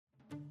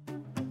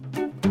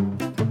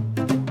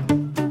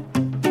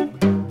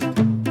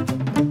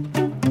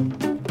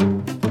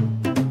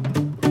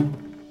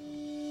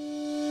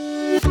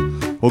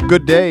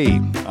Good day.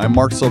 I'm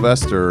Mark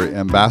Sylvester,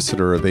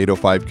 ambassador of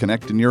 805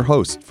 Connect, and your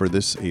host for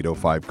this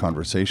 805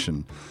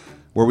 conversation,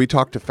 where we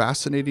talk to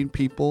fascinating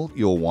people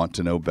you'll want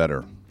to know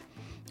better.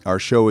 Our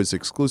show is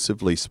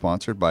exclusively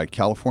sponsored by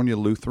California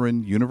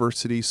Lutheran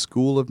University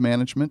School of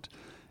Management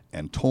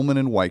and Tolman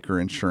 &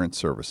 Weicker Insurance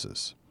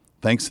Services.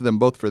 Thanks to them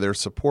both for their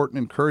support and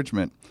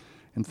encouragement,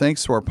 and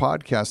thanks to our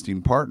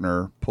podcasting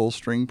partner, Pull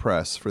String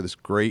Press, for this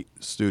great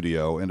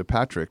studio, and to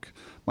Patrick,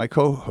 my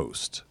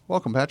co-host.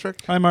 Welcome,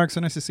 Patrick. Hi, Mark.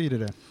 So nice to see you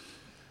today.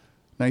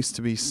 Nice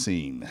to be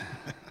seen.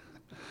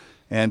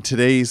 And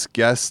today's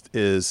guest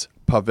is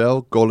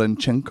Pavel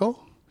Golenchenko.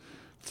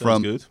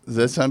 Sounds good. Does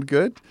that sound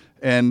good?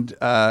 And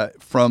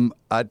from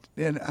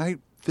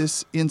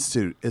this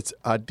institute, it's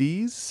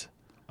Adizes.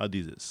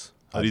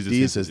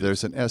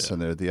 There's an S on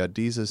there. The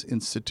Adizes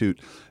Institute,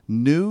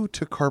 new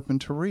to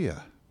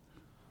Carpinteria.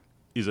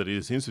 Is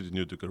Adizes Institute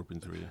new to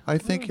Carpinteria? I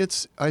think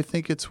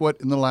it's what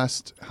in the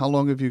last. How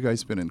long have you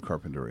guys been in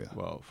Carpinteria?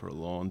 Well, for a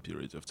long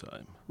period of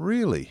time.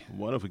 Really?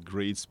 One of the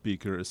great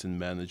speakers in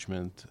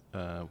management,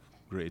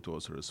 great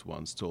authors,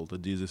 once told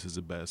Adizes is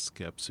the best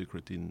kept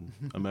secret in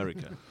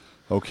America.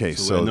 Okay,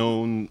 so we're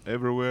known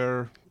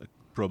everywhere,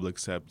 probably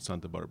except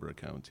Santa Barbara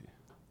County.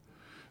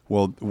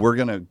 Well, we're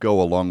going to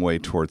go a long way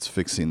towards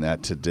fixing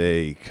that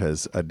today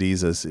because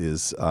Adizes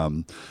is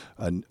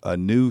a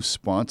new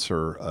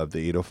sponsor of the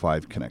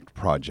 805 Connect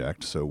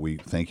project. So we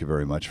thank you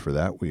very much for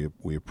that.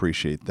 We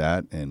appreciate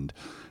that, and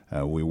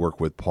we work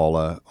with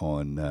Paula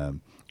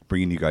on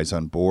bringing you guys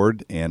on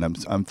board. And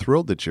I'm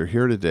thrilled that you're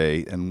here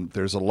today. And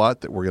there's a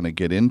lot that we're going to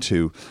get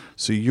into.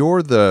 So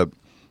you're the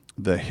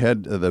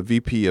head, the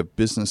VP of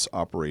Business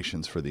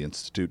Operations for the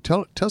Institute.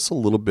 Tell us a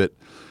little bit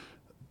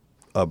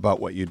about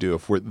what you do.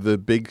 If we're the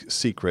big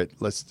secret,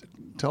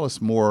 tell us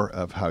more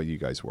of how you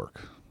guys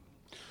work.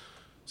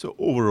 So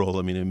overall,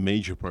 a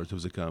major part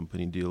of the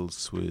company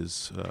deals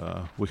with,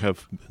 we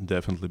have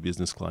definitely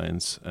business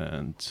clients,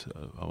 and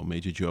our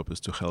major job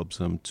is to help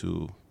them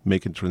to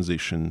make a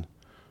transition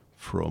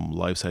from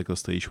life cycle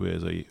stage where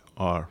they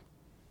are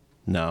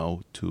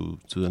now to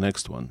the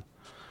next one.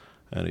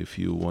 And if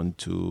you want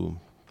to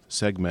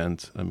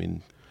segment,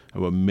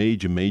 our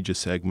major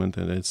segment,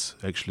 and it's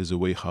actually the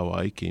way how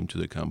I came to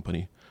the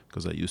company,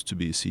 because I used to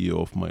be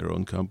CEO of my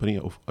own company.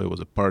 I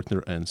was a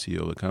partner and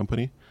CEO of the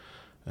company.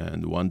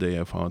 And one day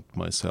I found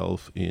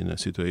myself in a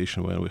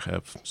situation where we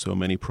have so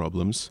many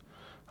problems.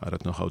 I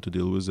don't know how to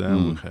deal with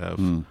them. We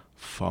have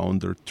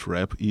founder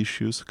trap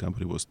issues. The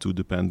company was too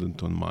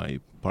dependent on my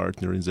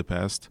partner in the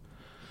past.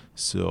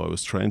 So I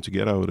was trying to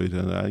get out of it,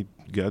 and I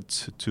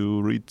got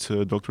to read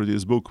Dr.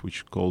 D's book,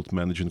 which is called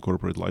Managing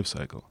Corporate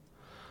Lifecycle.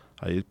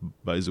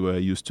 By the way, I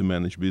used to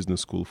manage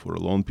business school for a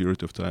long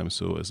period of time,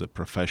 so as a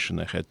profession,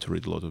 I had to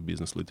read a lot of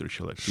business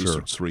literature, like 2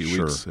 to 3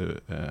 weeks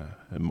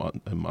a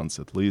month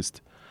at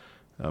least.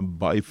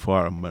 By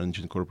far,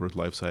 Managing Corporate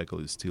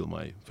Lifecycle is still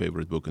my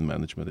favorite book in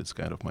management. It's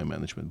kind of my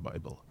management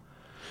Bible.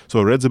 So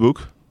I read the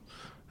book,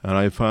 and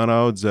I found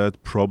out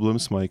that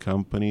problems my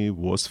company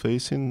was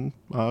facing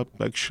are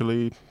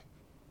actually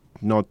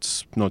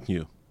not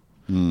new.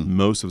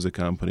 Most of the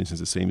companies in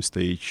the same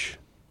stage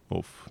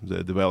of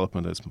the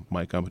development as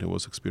my company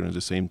was experiencing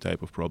the same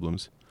type of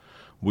problems.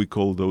 We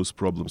call those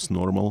problems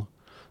normal.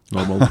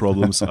 Normal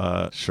problems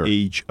are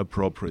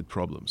age-appropriate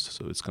problems.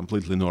 So it's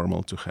completely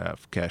normal to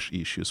have cash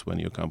issues when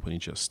your company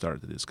just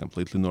started. It's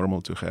completely normal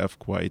to have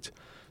quite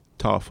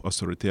tough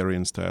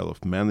authoritarian style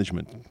of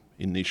management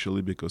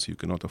initially because you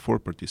cannot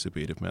afford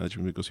participative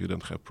management because you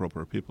don't have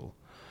proper people.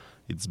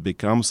 It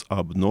becomes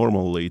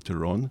abnormal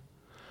later on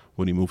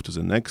when you move to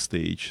the next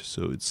stage.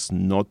 So it's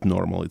not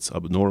normal, it's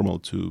abnormal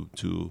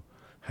to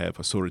have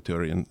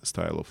authoritarian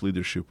style of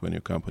leadership when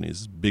your company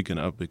is big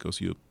enough because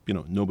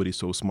nobody's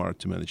so smart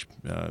to manage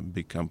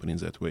big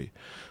companies that way.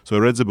 So I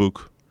read the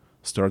book,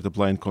 started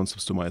applying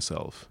concepts to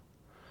myself.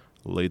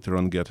 Later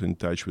on, got in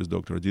touch with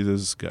Dr.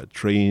 Adizes, got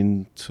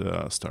trained,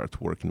 started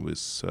working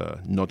with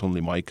not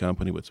only my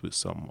company, but with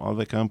some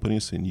other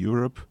companies in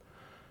Europe.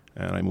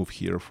 And I moved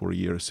here 4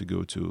 years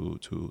ago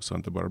to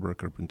Santa Barbara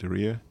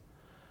Carpinteria.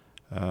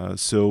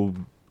 So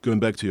going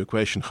back to your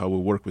question, how we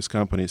work with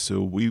companies,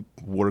 so we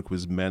work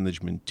with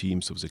management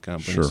teams of the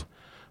companies. Sure.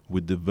 We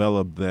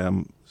develop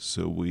them,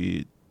 so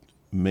we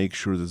make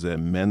sure that their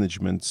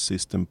management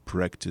system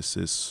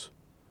practices,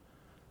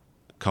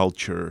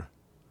 culture,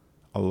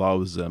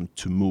 allows them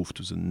to move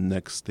to the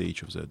next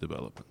stage of their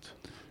development.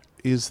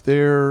 Is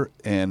there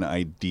an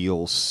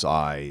ideal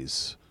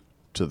size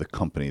to the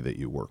company that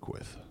you work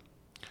with?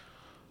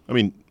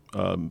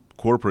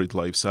 Corporate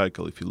life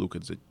cycle, if you look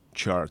at the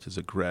chart,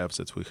 the graphs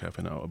that we have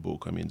in our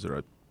book, there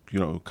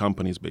are,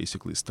 companies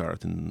basically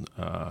start in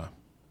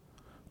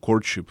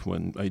courtship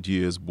when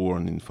idea is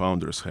born in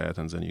founder's hat,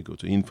 and then you go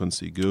to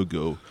infancy,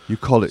 go. You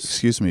call it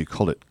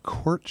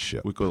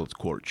courtship. We call it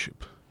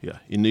courtship. Yeah,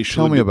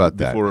 initially. Tell me about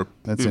that.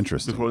 That's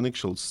interesting. Before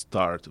initial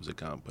start of the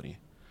company,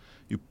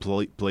 you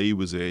play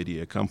with the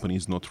idea. A company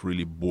is not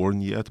really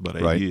born yet, but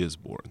idea is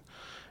born.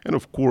 And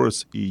of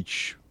course,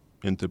 each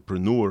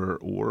entrepreneur,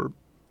 or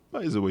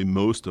by the way,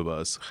 most of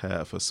us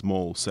have a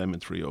small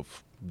cemetery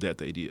of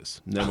dead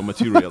ideas, never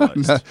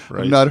materialized.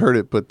 Right? I've not heard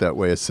it put that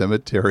way. A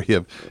cemetery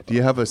of. Do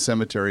you have a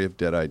cemetery of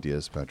dead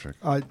ideas, Patrick?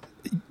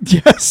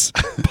 Yes,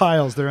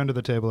 piles. They're under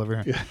the table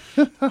over here.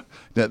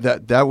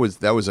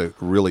 That was a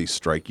really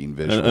striking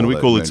visual. And we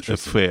call it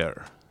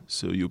affair.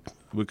 So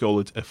we call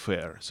it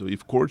affair. So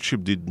if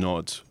courtship did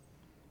not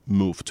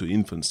move to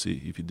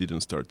infancy, if you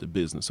didn't start the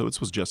business, so it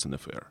was just an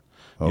affair.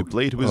 Okay. You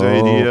played with the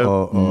idea,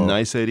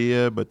 nice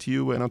idea, but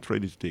you were not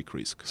ready to take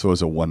risk. So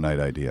it's a one-night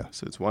idea.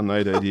 So it's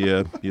one-night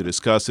idea. You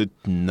discuss it,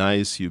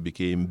 nice. You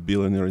became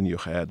billionaire in your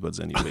head, but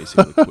then you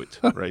basically quit,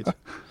 right?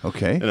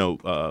 Okay.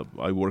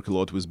 I work a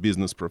lot with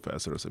business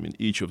professors. I mean,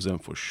 each of them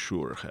for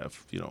sure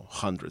have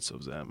hundreds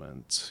of them,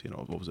 and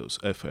of those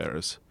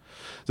affairs.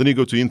 Then you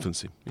go to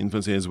infancy.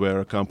 Infancy is where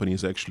a company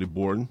is actually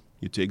born.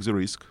 You take the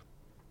risk.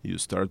 You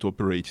start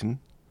operating.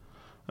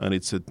 And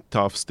it's a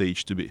tough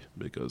stage to be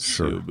because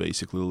you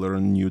basically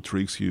learn new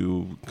tricks.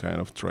 You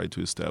kind of try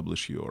to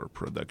establish your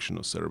production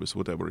or service,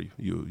 whatever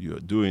you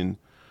are doing.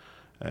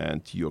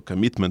 And your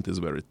commitment is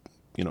very,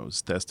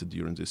 is tested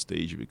during this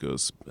stage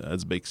because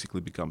that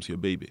basically becomes your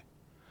baby.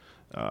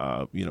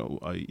 I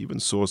even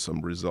saw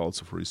some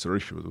results of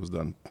research that was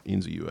done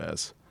in the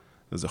U.S.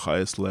 There's the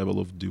highest level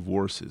of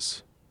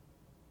divorces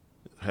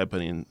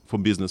happening for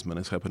businessmen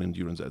is happening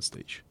during that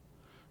stage.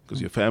 Because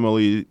your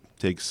family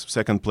takes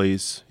second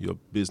place, your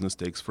business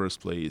takes first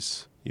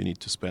place. You need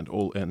to spend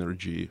all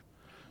energy,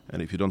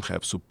 and if you don't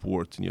have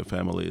support in your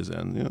families,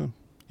 then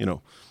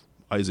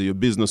either your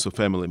business or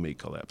family may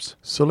collapse.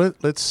 So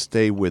let's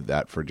stay with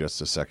that for just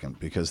a second,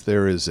 because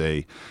there is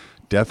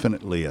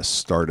definitely a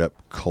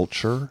startup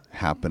culture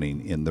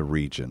happening in the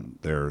region.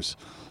 There's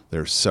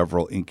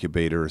several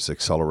incubators,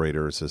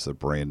 accelerators. There's a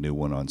brand new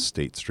one on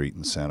State Street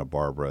in Santa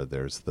Barbara.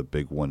 There's the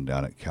big one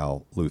down at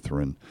Cal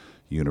Lutheran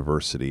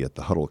University at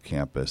the Huddle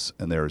campus,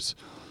 and there's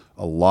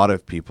a lot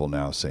of people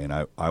now saying,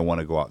 I want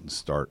to go out and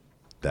start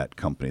that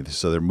company.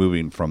 So they're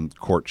moving from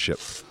courtship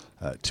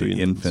to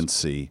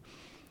infancy.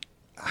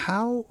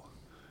 How,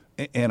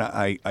 and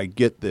I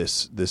get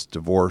this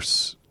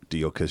divorce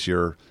deal because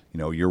you're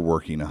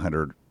working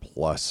 100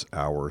 plus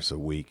hours a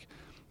week.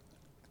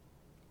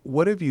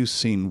 What have you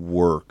seen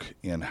work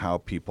in how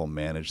people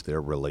manage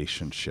their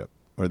relationship?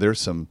 Are there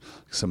some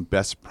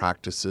best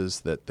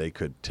practices that they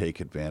could take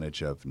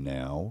advantage of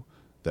now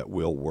that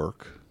will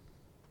work?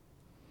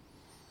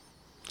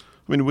 I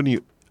mean, when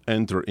you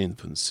enter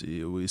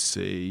infancy, we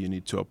say you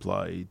need to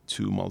apply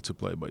 2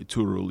 multiply by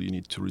 2 rule. You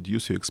need to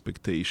reduce your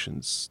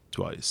expectations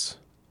twice.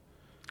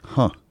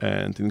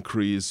 And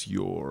increase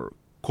your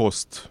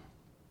cost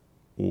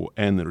or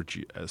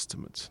energy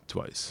estimate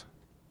twice.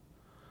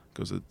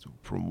 Because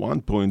from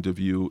one point of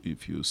view,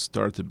 if you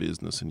start a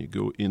business and you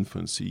go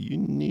infancy, you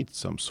need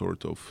some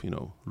sort of,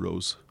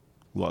 rose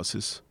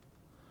glasses.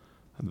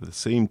 At the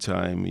same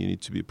time, you need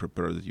to be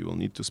prepared that you will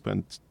need to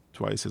spend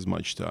twice as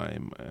much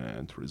time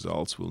and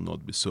results will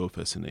not be so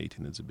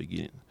fascinating at the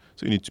beginning.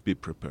 So you need to be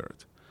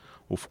prepared.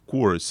 Of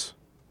course,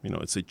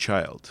 it's a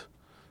child.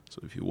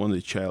 So if you want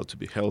a child to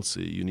be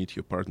healthy, you need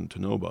your partner to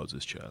know about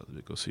this child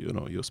because,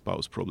 your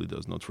spouse probably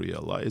does not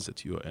realize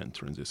that you are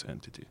entering this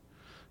entity.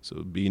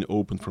 So being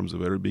open from the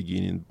very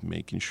beginning,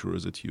 making sure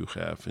that you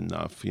have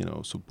enough,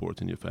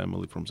 support in your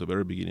family from the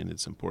very beginning,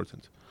 it's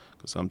important.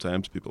 Because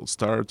sometimes people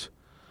start,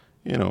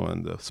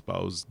 and the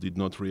spouse did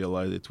not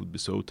realize it would be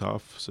so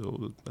tough.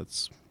 So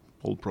that's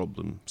whole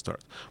problem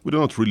start. We do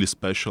not really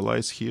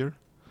specialize here.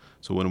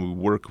 So when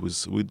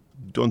we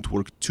don't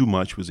work too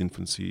much with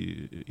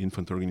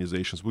infant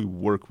organizations. We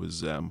work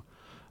with them,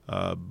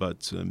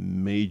 but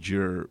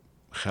major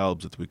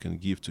help that we can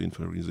give to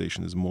infant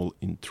organization is more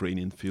in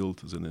training field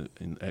than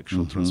in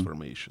actual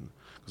transformation.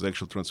 Because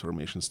actual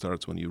transformation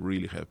starts when you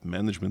really have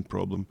management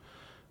problem,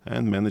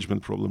 and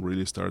management problem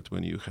really starts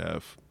when you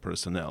have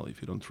personnel.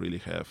 If you don't really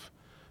have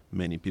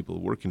many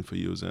people working for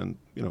you, then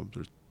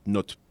there's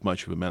not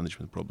much of a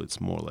management problem.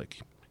 It's more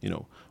like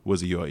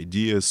whether your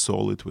idea is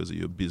solid, whether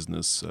your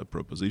business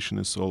proposition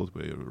is solid,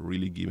 whether you're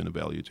really giving a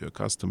value to your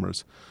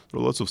customers. There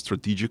are lots of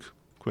strategic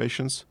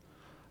questions,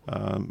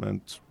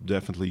 and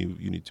definitely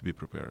you need to be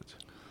prepared.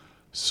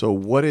 So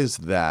what is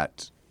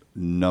that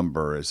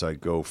number as I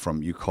go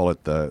from, you call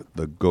it the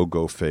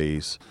go-go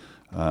phase,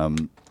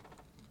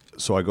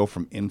 so I go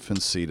from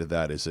infancy to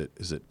that. Is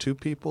it 2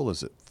 people?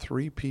 Is it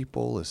 3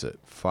 people? Is it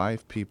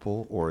 5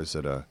 people? Or is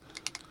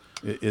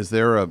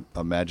there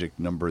a magic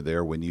number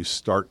there when you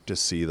start to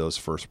see those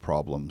first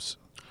problems?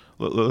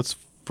 Let's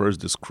first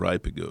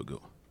describe a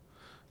go-go.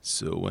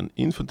 So when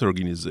infant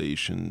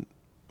organization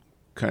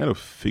kind of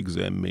fix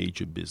their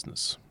major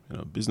business,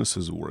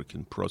 businesses are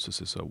working,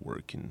 processes are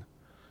working,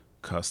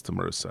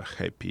 customers are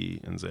happy,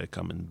 and they're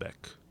coming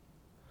back.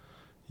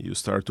 You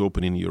start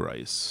opening your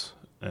eyes,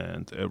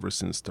 and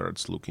everything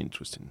starts looking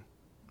interesting.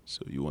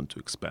 So you want to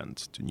expand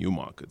to new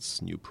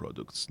markets, new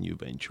products, new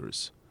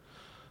ventures.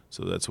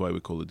 So that's why we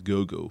call it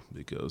go-go,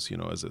 because,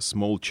 as a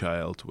small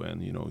child,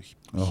 when,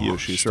 he or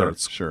she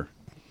starts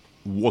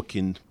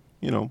walking,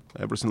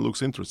 everything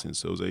looks interesting.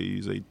 So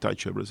they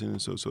touch everything.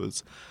 So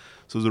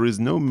there is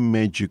no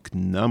magic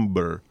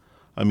number.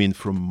 I mean,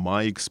 from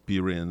my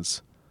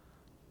experience,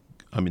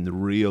 the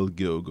real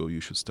go-go you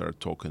should start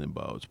talking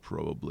about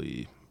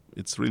probably,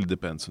 it really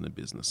depends on the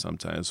business.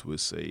 Sometimes we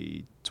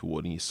say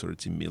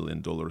 $20-30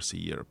 million a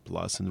year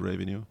plus in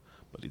revenue,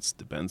 but it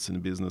depends in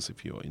business.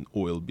 If you're in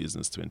oil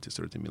business,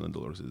 $20-30 million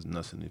is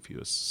nothing. If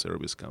you're a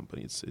service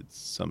company, it's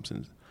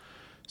something.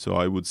 So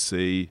I would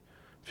say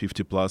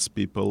 50 plus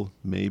people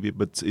maybe,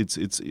 but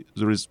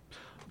there is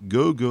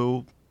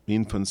go-go,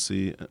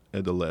 infancy,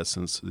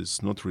 adolescence.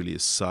 It's not really a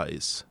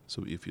size.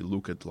 So if you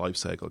look at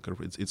Lifecycle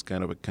curve, it's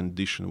kind of a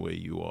condition where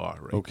you are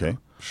right Okay, now.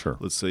 sure.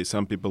 Let's say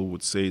some people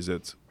would say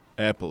that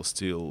Apple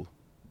still,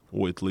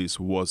 or at least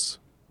was,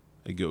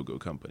 a go-go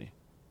company.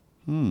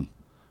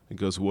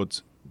 Because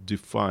what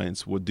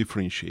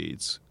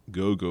differentiates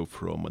go-go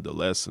from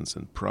adolescence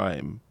and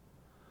prime,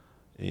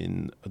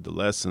 in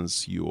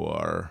adolescence you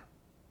are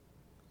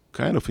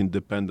kind of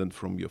independent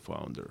from your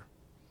founder.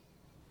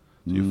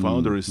 So your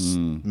founder is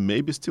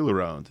maybe still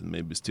around and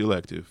maybe still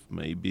active,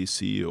 maybe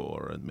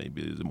CEO and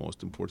maybe the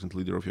most important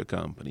leader of your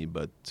company,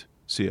 but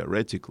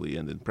theoretically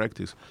and in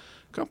practice,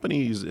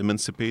 company is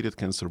emancipated,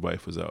 can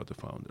survive without a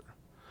founder.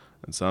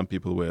 And some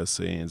people were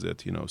saying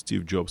that,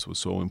 Steve Jobs was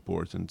so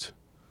important.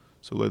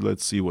 So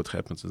let's see what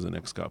happens in the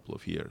next couple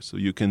of years. So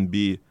you can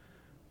be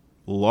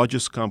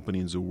largest company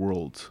in the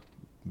world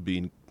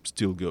being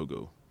still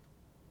go-go,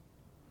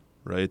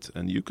 right?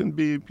 And you can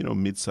be,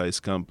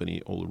 mid-sized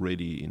company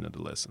already in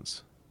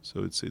adolescence.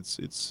 So it's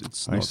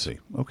not. I see.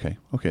 Okay,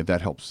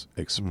 that helps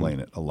explain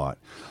it a lot.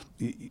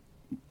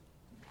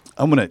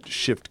 I'm going to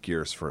shift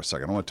gears for a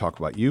second. I want to talk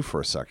about you for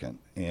a second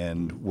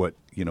and what,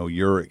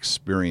 your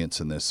experience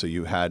in this. So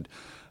you had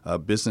a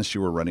business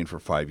you were running for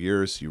 5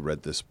 years. You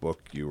read this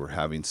book. You were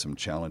having some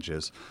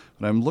challenges.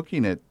 But I'm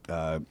looking at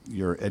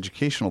your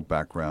educational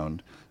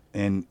background,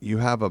 and you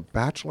have a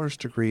bachelor's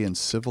degree in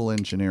civil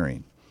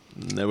engineering.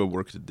 Never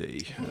worked a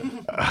day.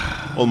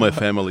 All my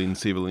family in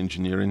civil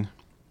engineering.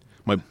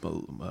 My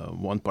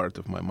one part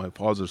of my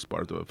father's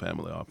part of the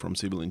family are from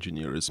civil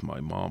engineers.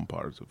 My mom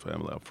part of the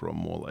family are from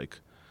more like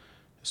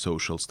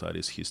social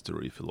studies,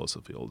 history,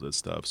 philosophy, all that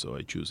stuff. So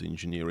I choose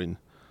engineering.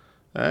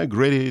 I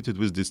graduated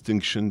with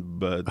distinction,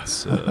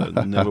 but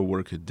never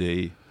worked a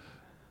day.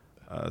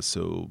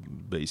 So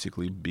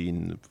basically,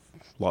 being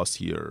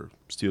last year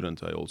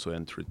student, I also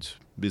entered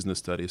business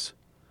studies.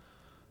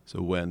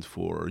 So went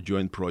for a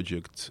joint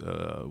project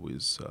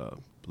with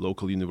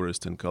local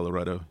university in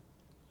Colorado,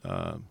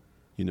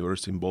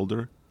 University in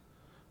Boulder.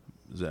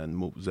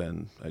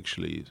 Then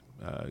actually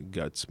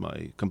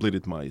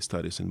completed my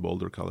studies in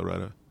Boulder,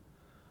 Colorado.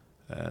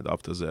 And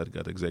after that,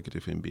 got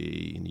executive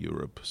MBA in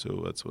Europe.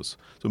 So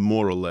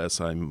more or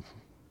less, I'm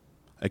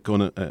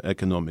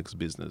economics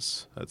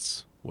business.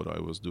 That's what I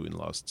was doing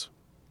last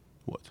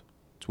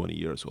 20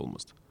 years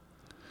almost.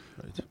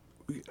 Right.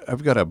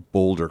 I've got a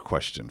Boulder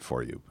question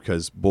for you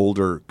because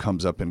Boulder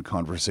comes up in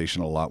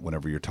conversation a lot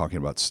whenever you're talking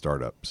about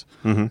startups.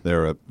 Mm-hmm.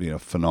 They're a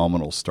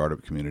phenomenal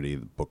startup community.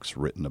 The book's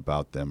written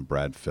about them,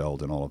 Brad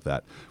Feld and all of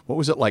that. What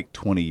was it like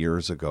 20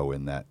 years ago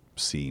in that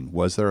scene?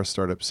 Was there a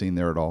startup scene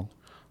there at all?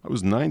 I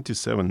was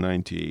 97,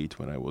 98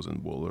 when I was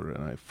in Boulder,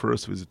 and I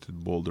first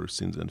visited Boulder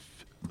since then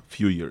a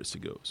few years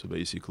ago. So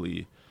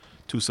basically,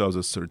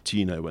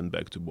 2013, I went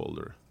back to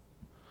Boulder.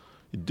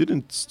 It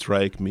didn't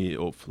strike me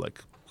of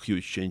like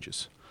huge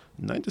changes.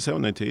 97,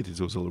 98,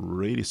 it was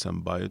already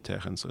some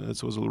biotech, and so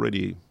it was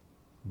already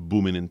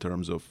booming in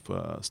terms of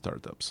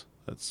startups.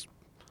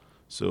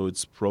 So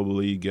it's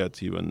probably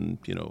got even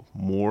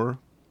more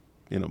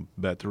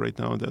better right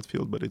now in that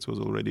field, but it was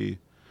already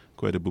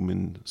quite a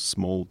booming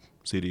small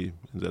city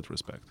in that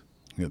respect.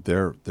 Yeah,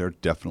 they're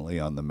definitely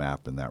on the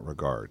map in that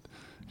regard.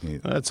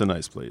 That's a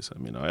nice place.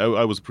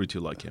 I was pretty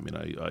lucky.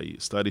 I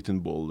studied in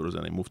Boulder,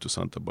 and I moved to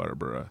Santa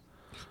Barbara.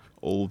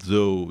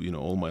 Although,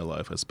 all my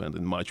life I spent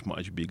in much,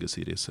 much bigger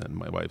cities, and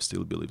my wife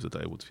still believes that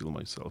I would feel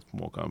myself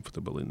more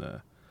comfortable in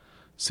a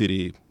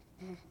city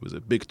with a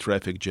big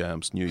traffic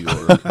jams, New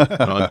York.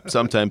 I'm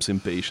sometimes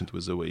impatient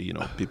with the way,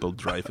 people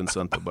drive in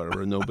Santa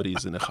Barbara.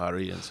 Nobody's in a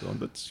hurry and so on.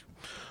 But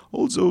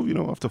also,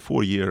 after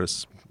 4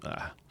 years,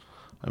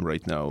 I'm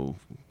right now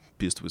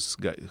pissed with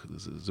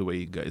the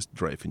way guys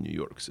drive in New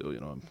York. So,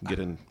 I'm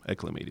getting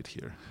acclimated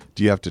here.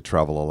 Do you have to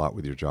travel a lot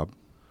with your job?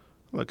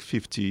 Like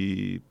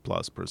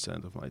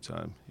 50+% of my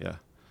time, yeah.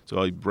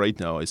 So right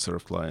now I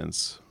serve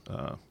clients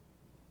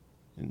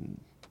in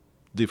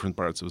different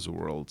parts of the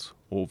world.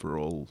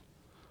 Overall,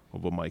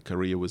 over my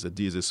career with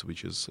Adidas,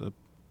 which is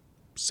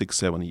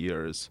 6-7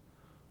 years,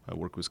 I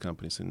work with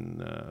companies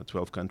in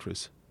 12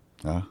 countries.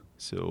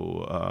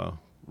 So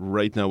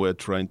right now we're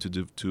trying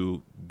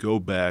to go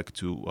back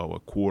to our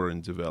core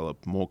and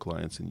develop more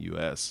clients in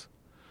U.S.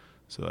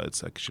 So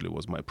that's actually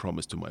was my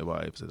promise to my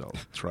wife that I'll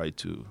try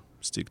to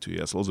stick to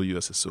U.S. Also,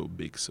 U.S. is so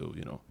big, so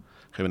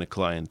having a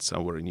client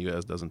somewhere in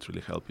U.S. doesn't really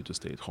help you to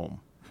stay at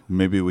home.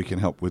 Maybe we can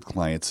help with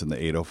clients in the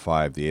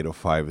 805. The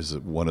 805 is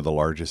one of the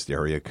largest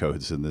area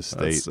codes in the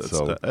state.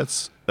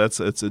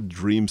 That's a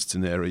dream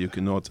scenario. You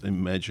cannot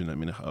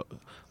imagine.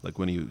 Like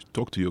when you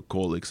talk to your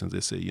colleagues and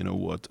they say, you know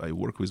what, I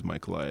work with my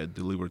client,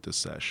 delivered a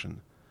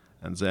session,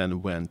 and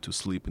then went to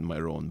sleep in my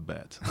own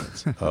bed.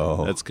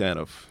 That's kind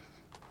of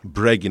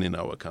bragging in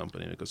our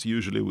company, because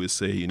usually we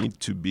say you need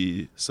to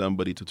be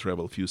somebody to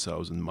travel a few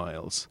thousand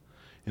miles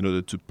in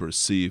order to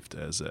perceived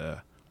as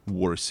a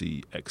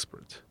worthy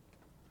expert.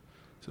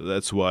 So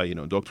that's why,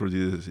 Dr.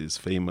 Adidas is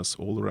famous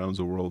all around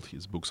the world.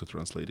 His books are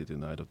translated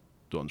in I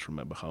don't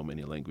remember how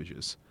many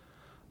languages.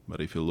 But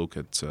if you look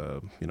at,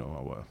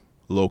 our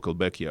local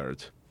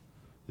backyard,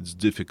 it's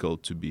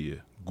difficult to be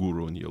a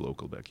guru in your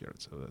local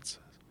backyard.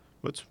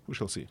 But we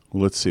shall see.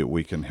 Well, let's see if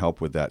we can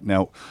help with that.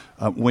 Now,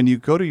 when you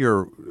go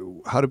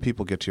to how do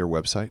people get to your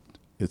website?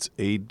 It's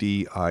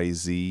Adiz.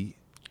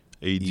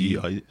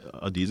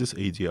 Adidas,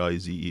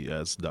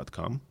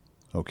 ADIZES.com.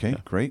 Okay,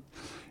 Yeah. great.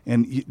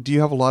 And is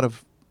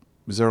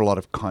there a lot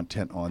of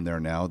content on there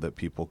now that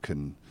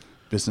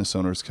business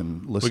owners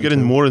can listen to? We're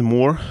getting more and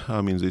more.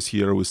 This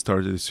year we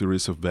started a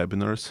series of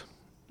webinars.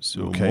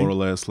 So Okay. more or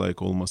less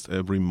like almost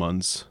every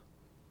month.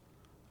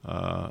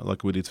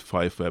 Like we did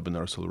 5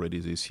 webinars already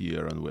this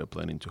year, and we're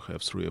planning to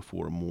have 3 or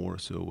 4 more.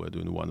 So we're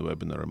doing 1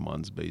 webinar a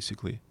month,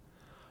 basically.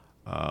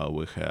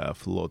 We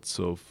have lots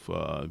of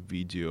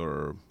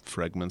video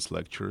fragments,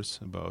 lectures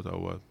about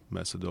our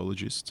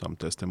methodologies, some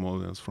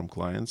testimonials from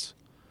clients.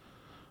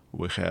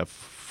 We have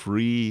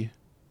free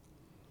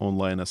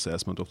online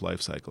assessment of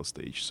life cycle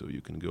stage. So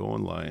you can go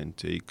online,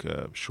 take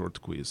a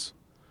short quiz,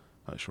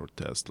 a short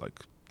test,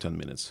 like 10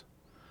 minutes,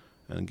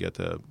 and get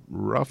a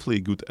roughly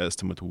good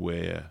estimate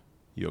where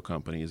your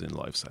company is in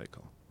life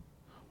cycle.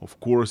 Of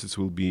course, it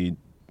will be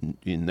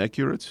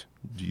inaccurate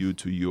due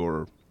to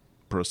your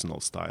personal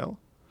style.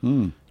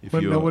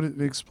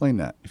 Explain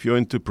that. If you're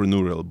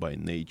entrepreneurial by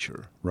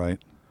nature, Right.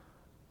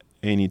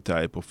 any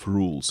type of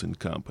rules in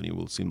company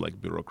will seem like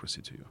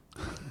bureaucracy to you.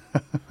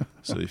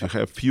 So if you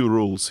have few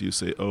rules, you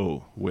say,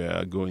 oh,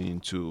 we're going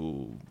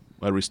into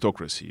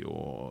aristocracy,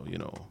 or,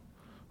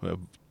 we're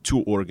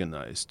too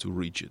organized, too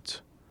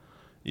rigid.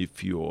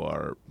 If you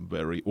are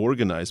very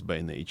organized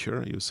by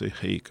nature, you say,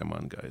 hey, come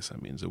on, guys.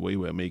 The way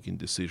we're making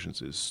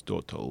decisions is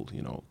total,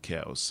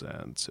 chaos.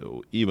 And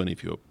so even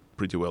if you're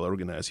pretty well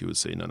organized, you would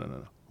say,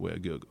 no, we're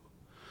go.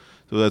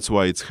 So that's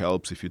why it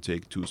helps if you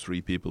take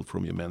 2-3 people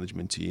from your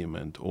management team,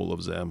 and all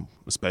of them,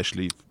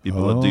 especially if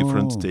people are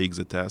different, take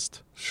the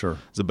test. Sure.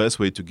 The best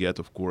way to get,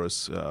 of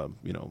course,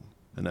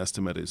 an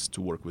estimate is to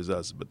work with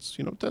us. But,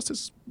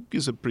 test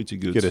gives a pretty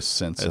good Get a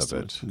sense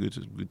estimate, of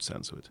it. good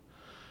sense of it.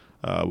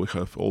 We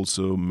have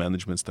also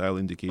management style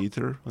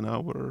indicator on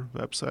our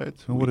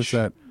website. And what is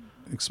that?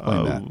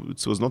 Explain that.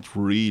 It was not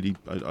really,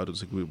 I don't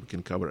think we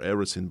can cover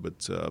everything,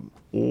 but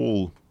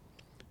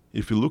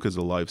if you look at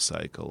the life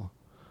cycle,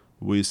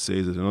 we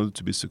say that in order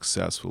to be a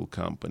successful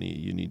company,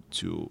 you need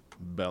to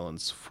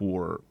balance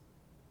 4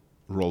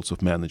 roles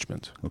of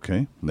management.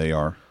 Okay. They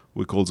are?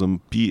 We call them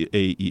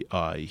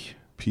PAEI.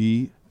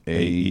 PAEI.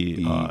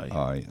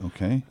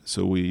 Okay.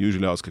 So we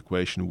usually ask a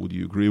question, would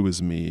you agree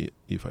with me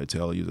if I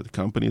tell you that the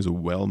company is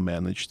well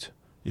managed,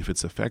 if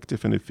it's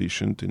effective and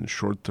efficient in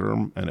short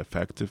term, and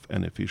effective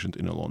and efficient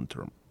in a long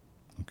term?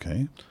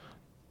 Okay.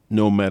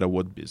 No matter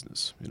what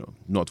business,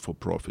 not for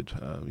profit,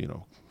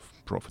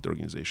 profit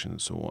organization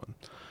and so on.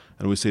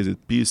 And we say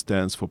that P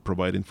stands for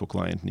providing for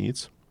client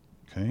needs.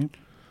 Okay.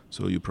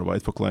 So you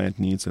provide for client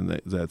needs, and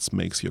that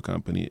makes your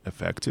company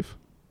effective,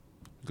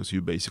 because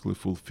you basically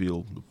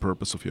fulfill the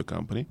purpose of your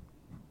company,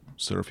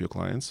 serve your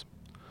clients.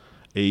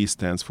 A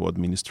stands for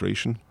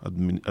administration,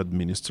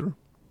 administer.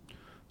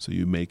 So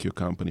you make your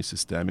company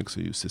systemic, so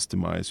you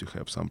systemize, you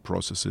have some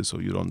processes, so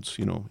you don't,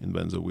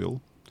 invent the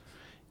wheel.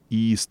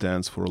 E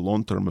stands for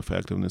long-term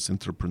effectiveness,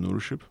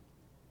 entrepreneurship.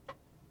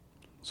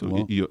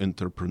 So you're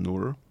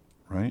entrepreneur,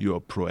 right? You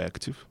are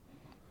proactive.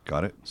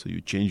 Got it. So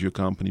you change your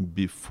company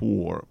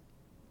before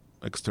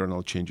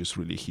external changes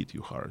really hit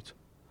you hard.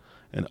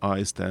 And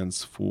I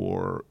stands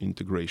for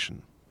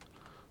integration.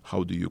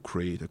 How do you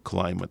create a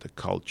climate, a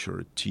culture,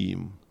 a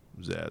team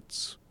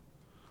that's,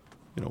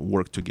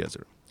 work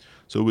together?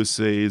 So we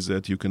say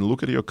that you can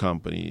look at your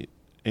company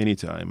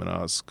anytime and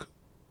ask,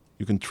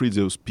 you can treat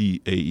those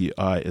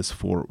PAEI as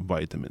 4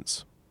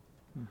 vitamins.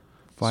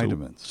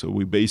 Vitamins. So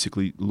we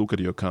basically look at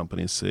your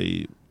company and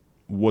say,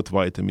 what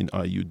vitamin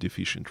are you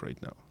deficient right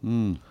now?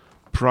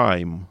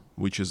 Prime,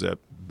 which is a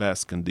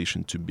best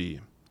condition to be.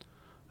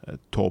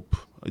 Top,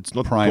 it's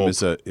not prime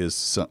top.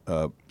 is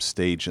a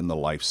stage in the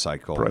life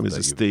cycle. Prime is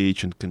a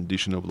stage and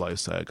condition of life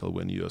cycle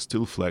when you are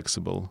still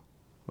flexible,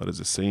 but at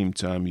the same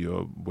time you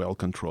are well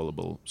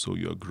controllable. So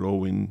you are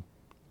growing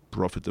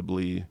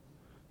profitably,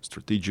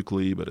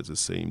 strategically, but at the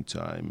same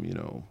time,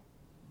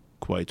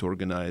 quite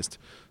organized.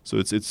 So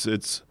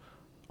it's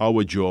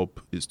our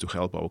job is to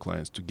help our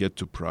clients to get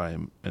to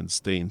prime and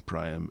stay in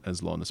prime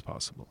as long as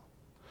possible.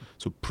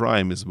 So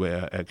prime is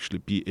where actually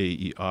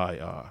PAEI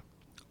are.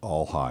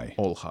 All high.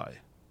 All high.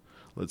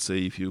 Let's say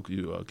if you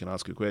can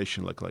ask a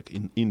question like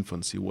in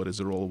infancy, what is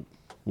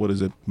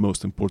the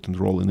most important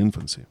role in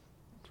infancy?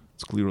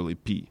 It's clearly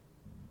P,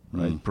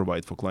 right?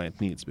 Provide for client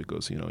needs,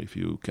 because if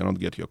you cannot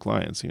get your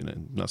clients,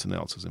 nothing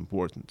else is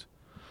important,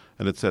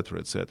 and et cetera,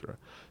 et cetera.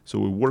 So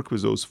we work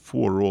with those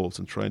 4 roles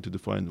and trying to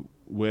define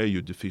where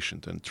you're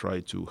deficient and try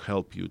to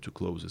help you to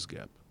close this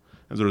gap.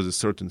 And there is a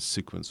certain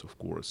sequence, of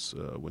course,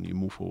 when you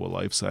move over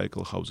life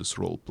cycle, how this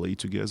role play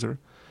together.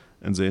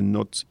 And they're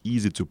not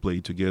easy to play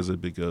together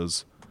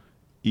because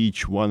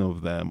each one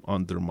of them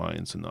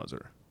undermines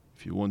another.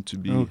 If you want to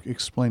be...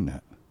 explain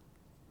that.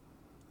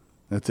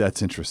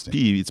 That's interesting.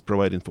 P, it's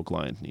providing for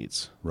client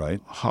needs. Right.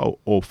 How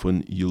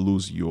often you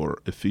lose your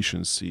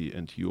efficiency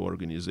and your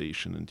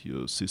organization and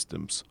your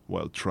systems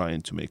while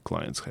trying to make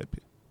clients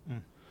happy.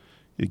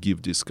 You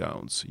give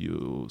discounts,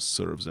 you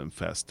serve them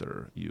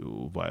faster,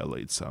 you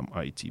violate some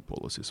IT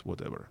policies,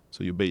 whatever.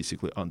 So you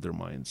basically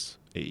undermines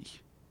A.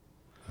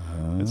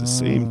 At the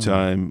same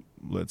time,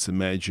 let's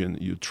imagine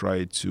you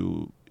try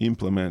to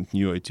implement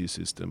new IT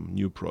system,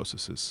 new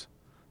processes.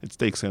 It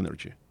takes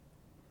energy.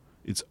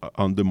 It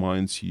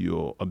undermines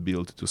your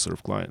ability to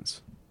serve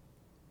clients.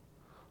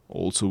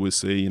 Also, we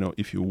say,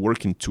 if you're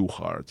working too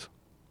hard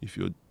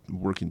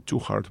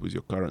with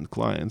your current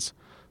clients,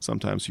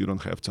 sometimes you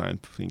don't have time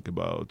to think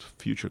about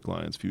future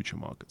clients, future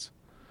markets.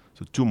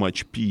 So too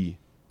much P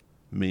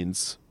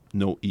means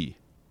no E.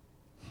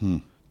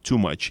 Too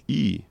much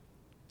E,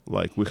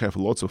 like we have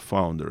lots of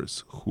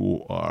founders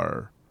who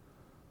are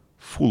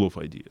full of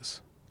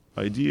ideas.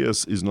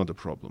 Ideas is not a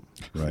problem.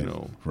 Right.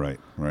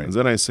 Right. And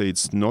then I say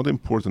it's not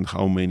important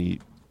how many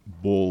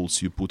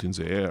balls you put in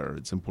the air.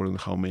 It's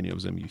important how many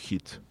of them you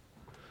hit.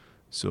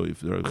 So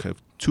if you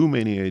have too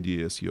many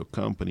ideas, your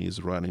company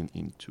is running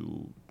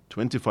into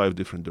 25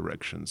 different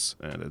directions.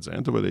 And at the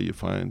end of the day, you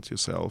find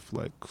yourself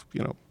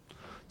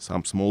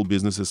some small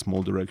businesses,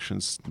 small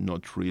directions,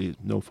 not really,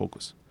 no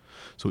focus.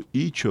 So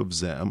each of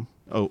them,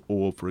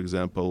 or for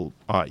example,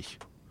 I.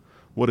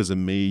 What is a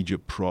major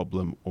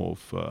problem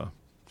of...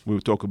 we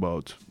talk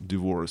about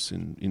divorce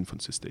in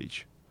infancy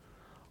stage.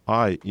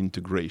 I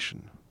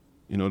integration.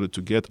 In order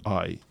to get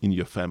I in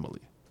your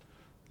family,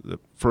 the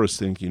first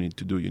thing you need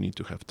to do, you need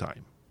to have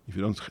time. If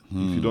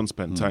you don't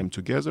spend time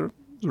together,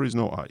 there is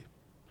no I.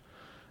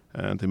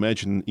 And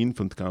imagine an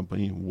infant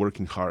company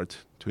working hard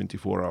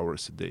 24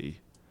 hours a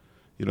day.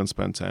 You don't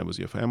spend time with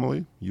your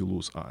family, you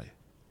lose I.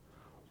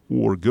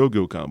 Or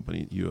go-go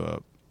company, you are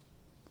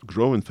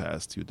growing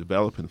fast, you're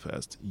developing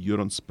fast, you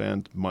don't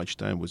spend much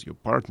time with your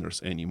partners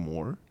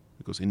anymore,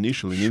 because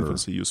initially in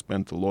infancy you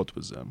spent a lot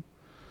with them.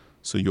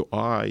 So your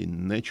I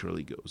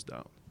naturally goes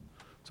down.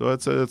 So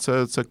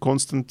it's a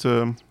constant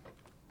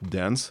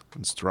dance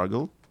and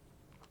struggle,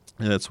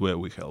 and that's where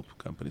we help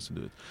companies to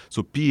do it.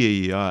 So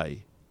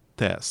PAEI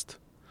test.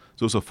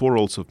 Those are 4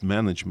 roles of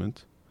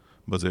management,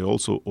 but they're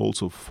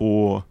also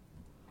 4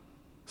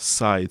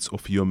 sides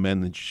of your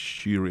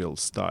managerial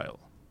style.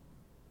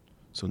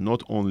 So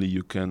not only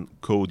you can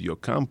code your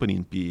company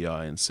in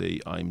PAI and say,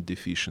 I'm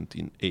deficient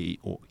in A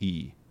or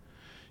E,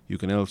 you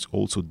can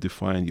also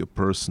define your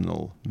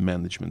personal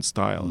management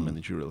style,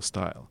 managerial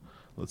style.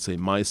 Let's say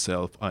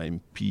myself,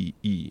 I'm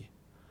PE.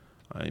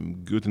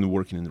 I'm good in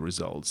working in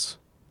results.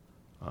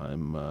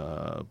 I'm,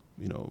 I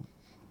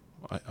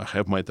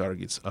have my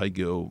targets. I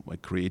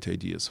create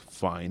ideas,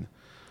 fine.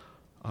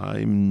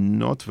 I'm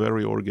not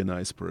very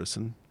organized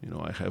person.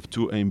 I have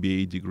 2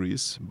 MBA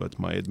degrees, but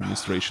my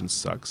administration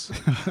sucks,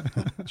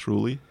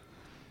 truly.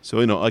 So,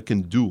 I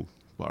can do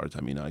part.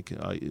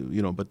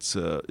 But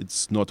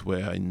it's not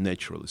where I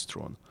naturally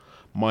strong.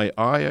 My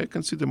I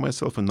consider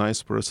myself a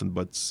nice person,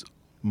 but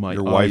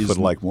your wife would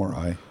like more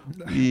I.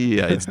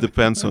 Yeah, it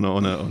depends on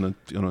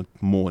a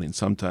morning.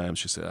 Sometimes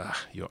she says,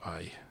 your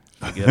I,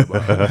 forget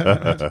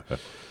about it.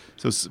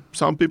 So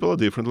some people are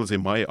different. Let's say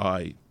my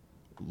I,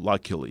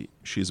 luckily,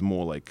 she's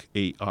more like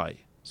AI,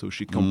 so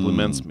she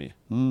complements me.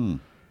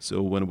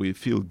 So when we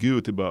feel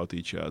good about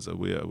each other,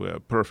 we are a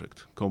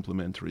perfect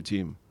complementary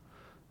team.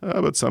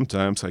 But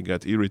sometimes I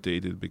get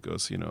irritated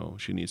because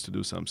she needs to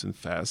do something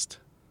fast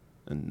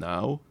and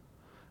now,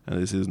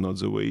 and this is not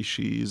the way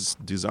she's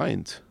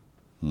designed.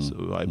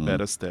 So I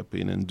better step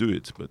in and do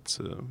it. But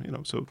so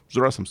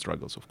there are some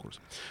struggles, of course.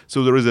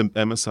 So there is an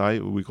MSI,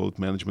 we call it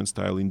Management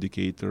Style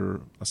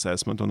Indicator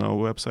Assessment, on our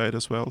website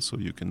as well, so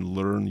you can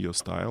learn your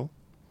style,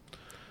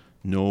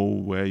 know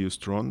where you're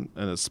strong,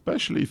 and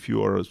especially if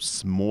you are a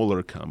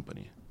smaller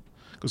company.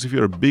 Because if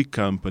you're a big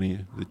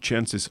company, the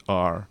chances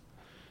are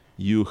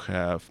you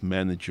have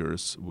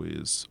managers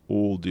with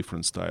all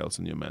different styles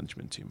in your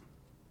management team.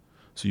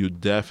 So you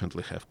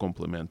definitely have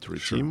complementary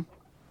team.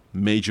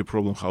 Major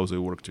problem how they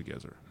work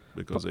together,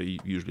 because they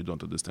usually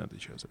don't understand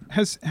each other.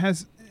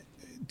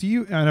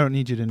 I don't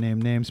need you to name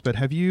names, but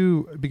have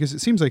you, because it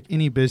seems like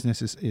any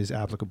business is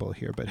applicable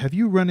here, but have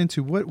you run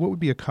into what would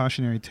be a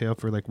cautionary tale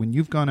for, like, when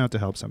you've gone out to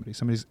help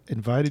somebody's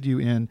invited you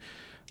in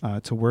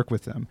to work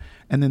with them,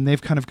 and then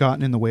they've kind of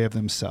gotten in the way of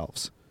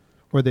themselves,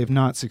 or they've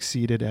not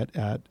succeeded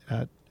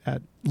at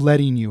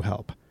letting you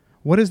help?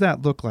 What does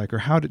that look like, or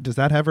does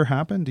that ever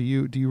happen? Do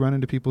you run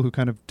into people who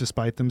kind of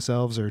despite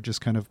themselves, or just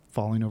kind of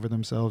falling over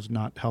themselves,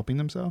 not helping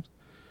themselves?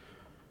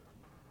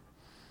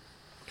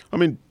 I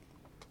mean,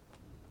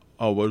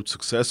 our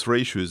success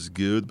ratio is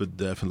good, but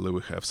definitely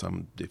we have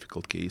some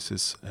difficult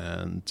cases.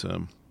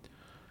 And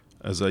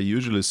as I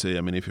usually say,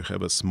 if you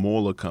have a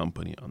smaller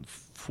company,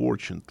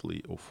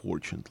 unfortunately or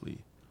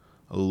fortunately,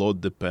 a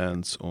lot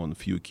depends on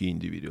few key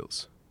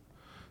individuals.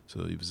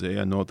 So if they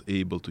are not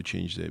able to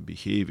change their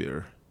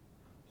behavior,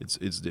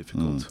 it's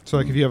difficult. So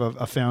like if you have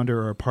a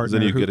founder or a partner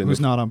Then you get who's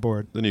not on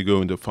board. Then you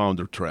go into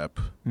founder trap.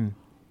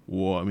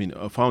 Or,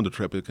 a founder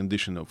trap is a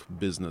condition of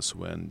business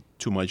when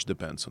too much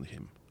depends on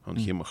him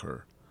or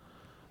her.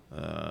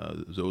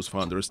 Those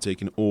founders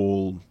taking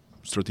all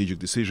strategic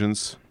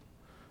decisions.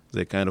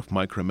 They're kind of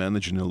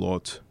micromanaging a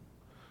lot.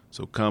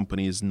 So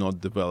company is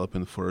not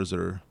developing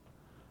further.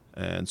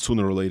 And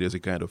sooner or later they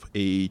kind of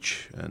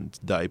age and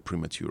die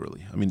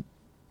prematurely.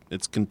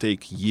 It can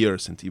take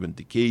years and even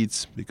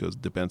decades because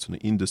it depends on the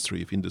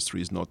industry. If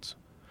industry is not,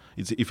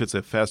 if it's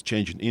a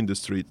fast-changing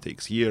industry, it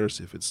takes years.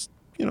 If it's,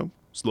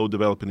 slow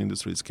developing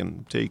industries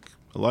can take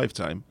a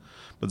lifetime,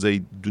 but they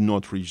do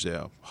not reach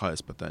their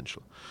highest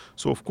potential.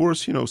 So of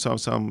course,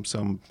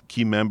 some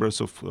key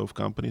members of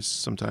companies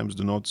sometimes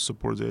do not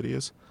support the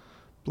ideas.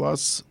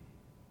 Plus,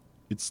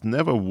 it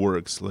never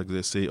works like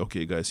they say,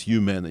 okay, guys, you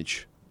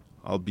manage,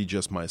 I'll be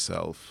just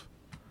myself.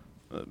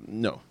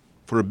 No.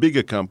 For a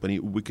bigger company,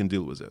 we can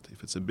deal with that.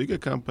 If it's a bigger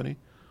company,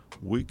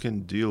 we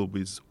can deal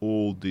with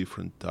all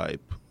different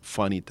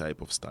funny type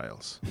of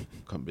styles,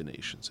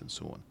 combinations, and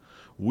so on.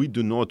 We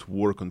do not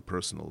work on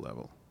personal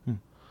level.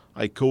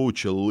 I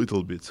coach a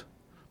little bit,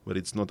 but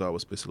it's not our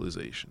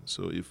specialization.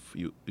 So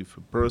if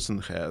a person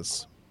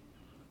has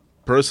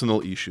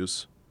personal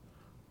issues,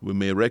 we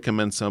may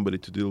recommend somebody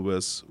to deal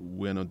with.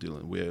 We're not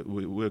dealing.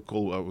 We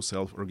call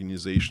ourselves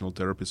organizational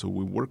therapy. So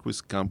we work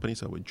with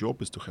companies. Our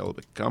job is to help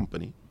a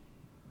company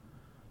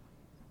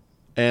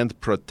and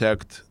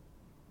protect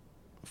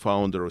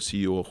founder or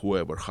CEO or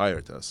whoever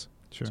hired us.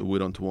 Sure. So we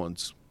don't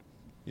want,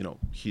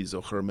 his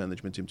or her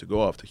management team to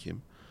go after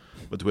him.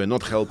 But we're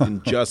not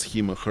helping just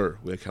him or her.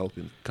 We're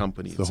helping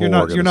companies. You're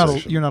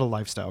not a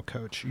lifestyle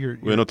coach.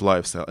 We're not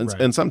lifestyle. And,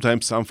 right. and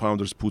sometimes some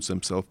founders put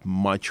themselves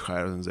much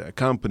higher than their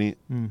company.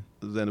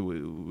 Then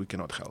we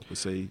cannot help. We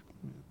say,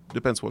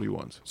 depends what you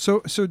want.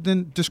 So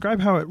then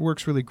describe how it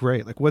works really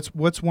great. Like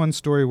what's one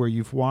story where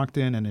you've walked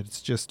in and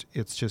it's just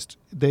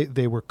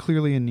they were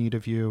clearly in need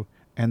of you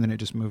and then it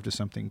just moved to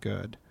something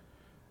good.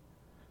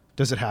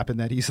 Does it happen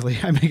that easily?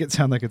 I make it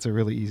sound like it's a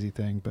really easy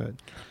thing, but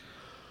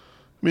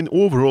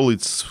overall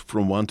it's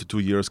from 1 to 2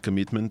 years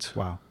commitment.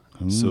 Wow.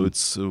 So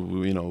it's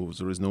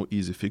there is no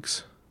easy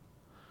fix.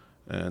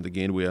 And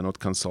again, we are not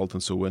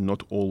consultants, so we're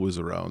not always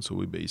around. So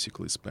we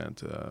basically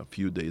spent a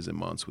few days a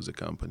month with the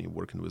company,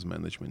 working with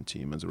management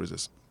team. And there is a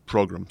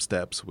program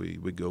steps, we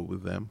go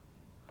with them.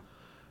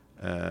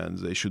 And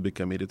they should be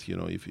committed.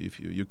 If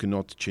you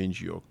cannot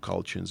change your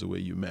culture and the way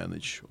you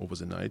manage over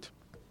the night.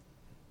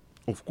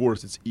 Of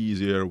course, it's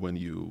easier when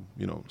you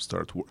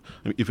start work.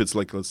 If it's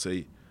like, let's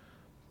say,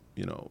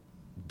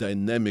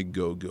 dynamic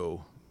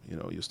go.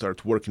 You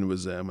start working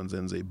with them and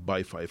then they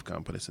buy 5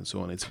 companies and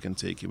so on. It can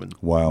take even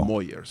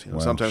more years.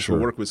 Sometimes we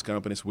work with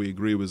companies, we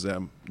agree with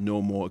them,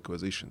 no more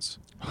acquisitions.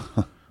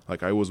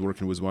 Like I was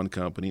working with one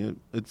company.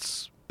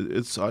 It's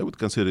I would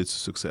consider it a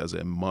success.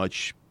 They're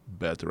much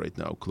better right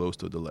now, close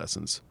to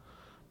adolescence.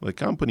 The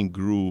company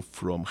grew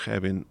from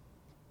having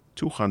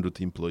 200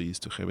 employees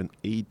to having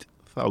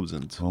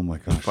 8,000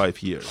 in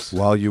 5 years.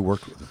 While you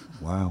worked with them.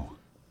 Wow.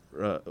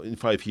 In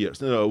 5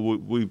 years. No,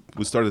 we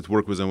started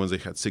work with them when they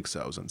had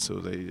 6,000.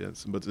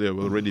 But they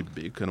were already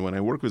big. And when I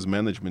work with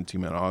management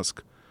team, I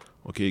ask,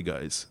 okay,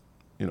 guys,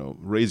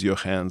 raise your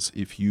hands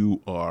if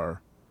you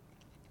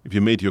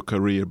made your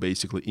career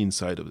basically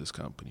inside of this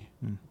company.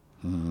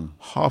 Mm-hmm.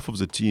 Half of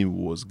the team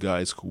was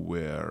guys who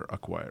were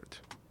acquired.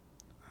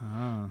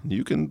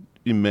 You can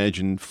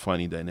imagine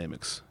funny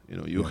dynamics.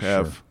 You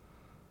have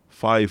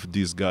 5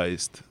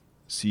 disguised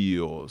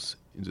CEOs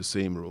in the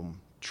same room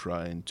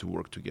trying to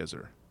work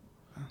together.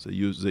 They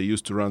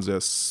used to run their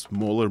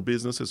smaller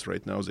businesses.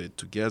 Right now they're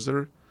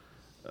together.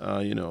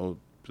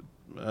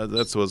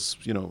 That was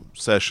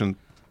session.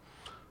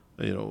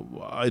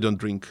 I don't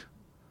drink,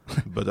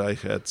 but I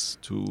had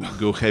to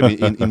go heavy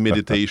in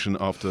meditation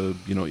after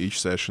each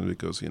session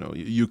because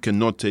you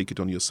cannot take it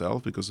on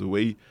yourself because the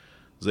way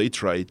they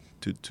try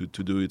to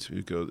do it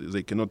because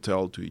they cannot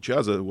tell to each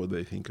other what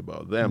they think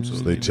about them. So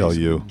they tell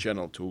you.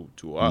 Channel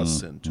to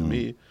us and to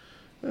me.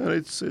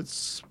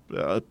 It's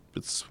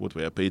what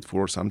we are paid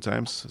for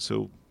sometimes,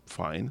 so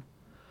fine.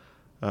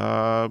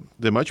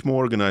 They're much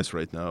more organized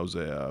right now.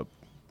 They are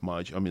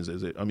much.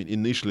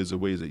 Initially the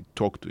way they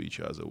talked to each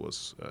other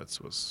was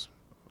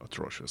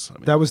atrocious.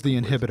 That was the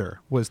inhibitor.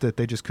 Was that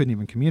they just couldn't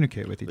even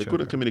communicate with each other. They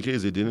couldn't communicate.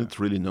 They didn't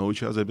really know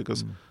each other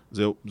because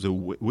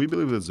we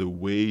believe that the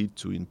way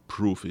to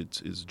improve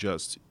it is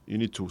just you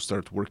need to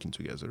start working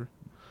together,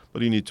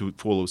 but you need to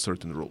follow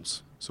certain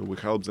rules. So we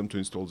help them to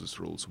install these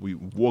rules. We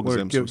walk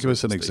them through give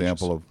us an stages.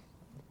 example of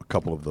a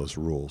couple of those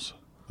rules,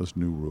 those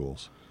new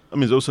rules.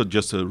 Those are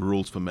just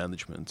rules for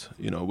management.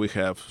 We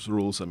have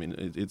rules.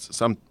 It's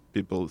some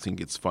people think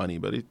it's funny,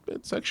 but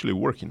it's actually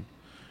working.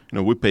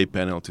 We pay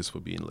penalties for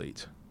being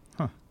late.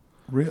 Huh.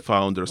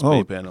 Founders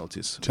pay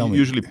penalties. Tell me.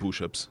 Usually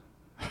push-ups.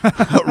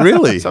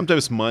 Really?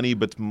 Sometimes money,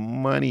 but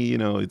money,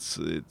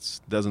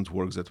 it's doesn't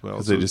work that well.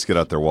 Because they just get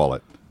out their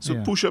wallet. So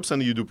Yeah. push-ups,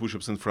 and you do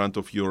push-ups in front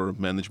of your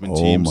management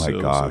Oh team. my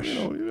gosh.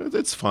 So,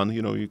 that's fun.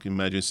 You can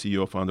imagine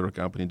CEO founder a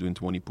company doing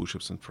 20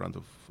 push-ups in front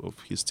of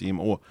his team.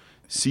 Or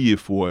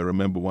CFO, I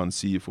remember one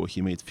CFO,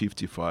 he made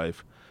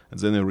 55. And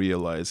then I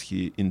realized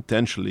he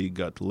intentionally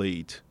got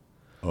late.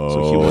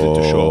 So he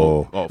wanted to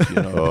show off,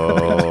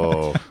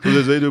 Oh.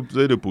 So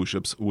they do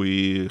push-ups.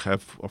 We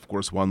have, of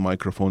course, one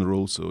microphone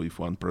rule. So if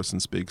one person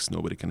speaks,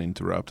 nobody can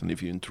interrupt. And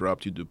if you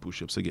interrupt, you do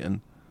push-ups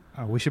again.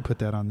 Oh, we should put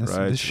that on this.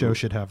 Right. This show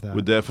should have that.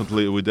 We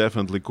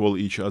definitely call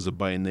each other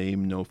by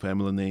name. No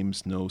family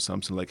names. No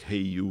something like "Hey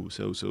you."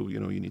 So you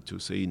need to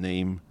say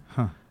name.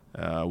 Huh.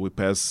 We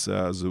pass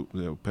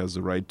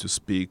the right to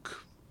speak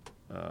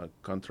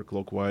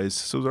counterclockwise.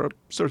 So there are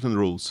certain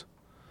rules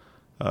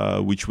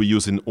which we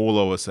use in all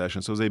our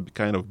sessions. So they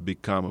kind of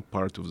become a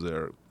part of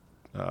their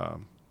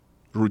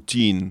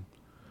routine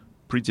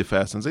pretty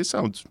fast, and they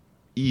sound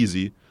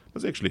easy,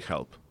 but they actually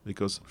help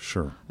because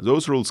Sure.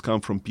 those rules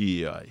come from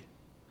PEI.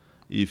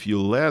 If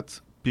you let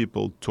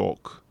people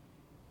talk,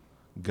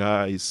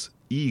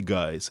 E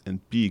guys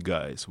and P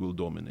guys will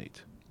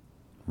dominate.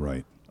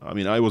 Right. I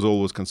mean, I was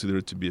always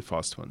considered to be a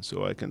fast one,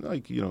 so I can,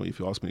 if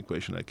you ask me a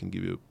question, I can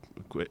give you,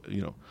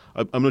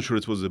 I'm not sure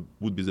it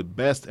would be the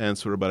best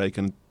answer, but I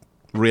can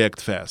react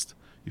fast.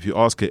 If you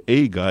ask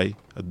a guy,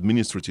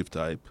 administrative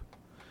type,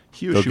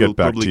 he or They'll she get will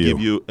back probably to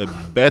give you. you a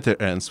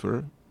better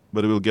answer,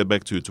 but it will get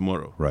back to you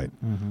tomorrow. Right.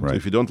 Mhm. Right. So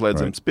if you don't let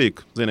them Right. speak,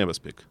 they never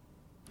speak.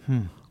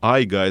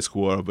 I guys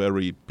who are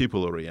very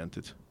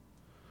people-oriented,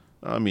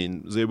 I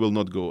mean, they will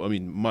not go. I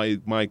mean,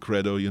 my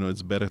credo,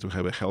 it's better to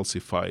have a healthy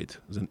fight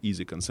than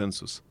easy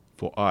consensus.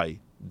 For it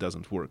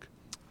doesn't work.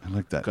 I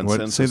like that.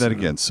 Consensus, Say that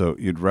again. So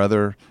you'd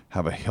rather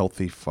have a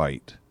healthy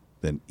fight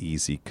than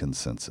easy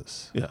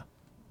consensus. Yeah.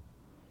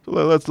 So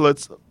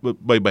let's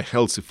by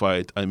healthy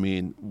fight, I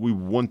mean we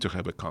want to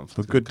have a conflict.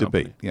 A in the good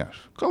company. debate. Yeah.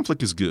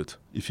 Conflict is good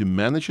if you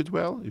manage it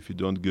well. If you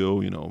don't go,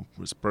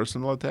 with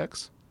personal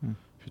attacks.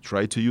 If you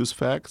try to use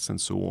facts and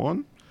so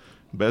on,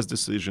 best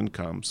decision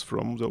comes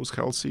from those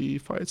healthy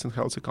fights and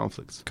healthy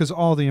conflicts. Because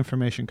all the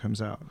information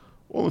comes out.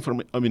 All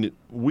information. I mean,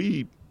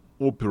 we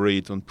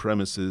operate on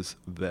premises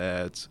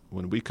that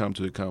when we come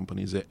to the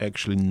company, they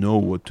actually know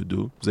what to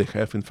do. They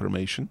have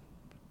information.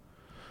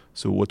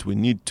 So what we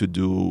need to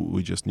do,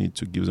 we just need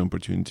to give them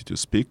opportunity to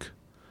speak.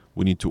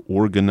 We need to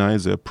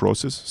organize their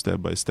process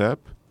step by step,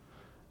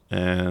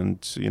 and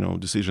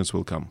decisions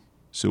will come.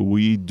 So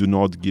we do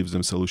not give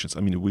them solutions.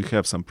 I mean, we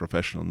have some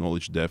professional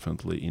knowledge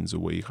definitely in the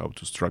way how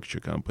to structure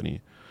a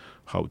company,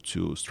 how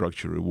to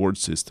structure a reward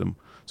system.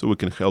 So we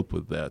can help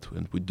with that,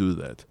 and we do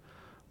that.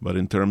 But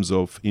in terms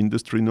of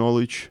industry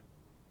knowledge,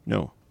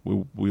 no,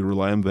 we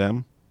rely on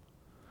them.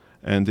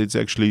 And it's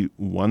actually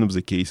one of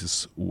the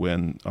cases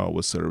when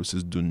our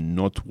services do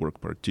not work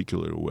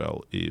particularly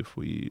well.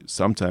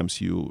 Sometimes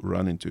you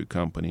run into a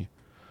company,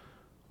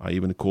 I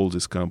even call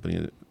this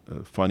company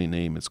a funny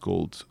name, it's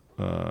called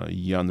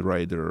Young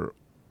Rider,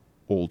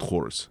 Old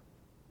Horse.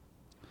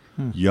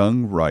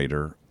 Young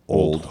rider,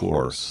 old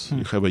horse.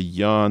 You have a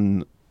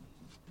young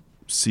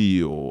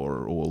CEO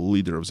or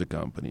leader of the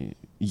company,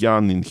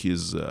 young in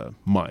his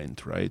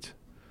mind, right?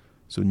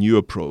 So new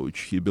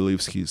approach, he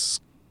believes his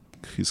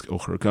or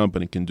her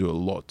company can do a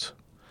lot,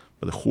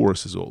 but the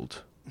horse is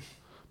old.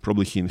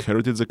 Probably he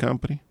inherited the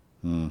company,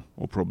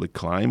 or probably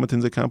climate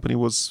in the company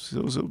was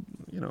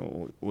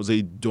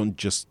they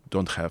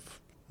don't have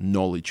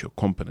knowledge or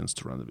competence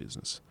to run the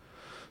business.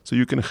 So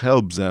you can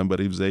help them, but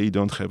if they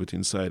don't have it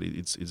inside,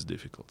 it's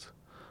difficult.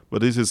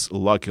 But this is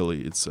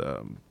luckily it's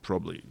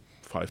probably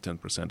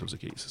 5-10% of the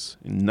cases.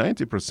 In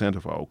 90%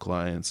 of our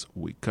clients,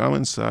 we come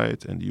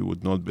inside, and you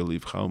would not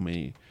believe how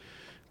many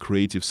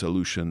creative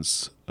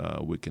solutions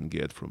we can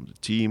get from the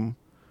team.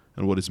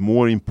 And what is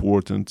more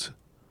important,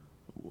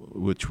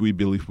 which we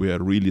believe we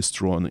are really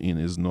strong in,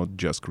 is not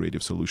just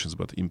creative solutions,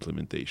 but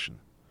implementation.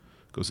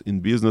 Because in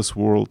business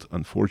world,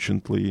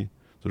 unfortunately,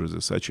 there is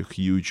such a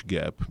huge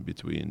gap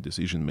between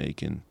decision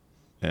making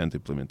and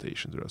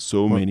implementation. There are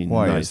so many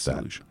nice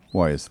solutions.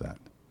 Why is that?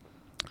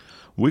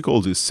 We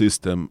call this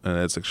system, and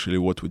that's actually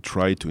what we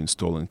try to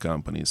install in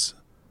companies,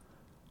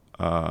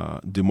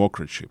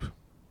 democratship.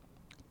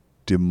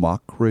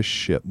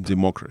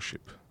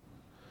 Democratship.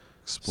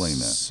 Explain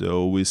that.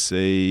 So we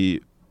say,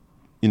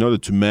 in order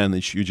to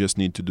manage, you just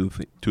need to do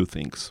two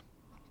things.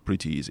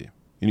 Pretty easy.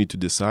 You need to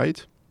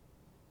decide.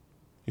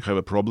 You have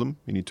a problem.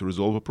 You need to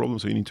resolve a problem.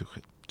 So you need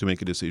to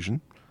make a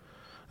decision.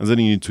 And then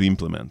you need to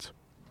implement.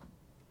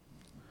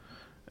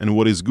 And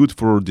what is good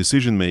for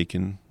decision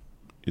making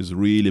is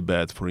really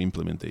bad for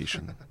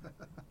implementation.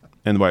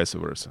 And vice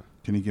versa.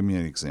 Can you give me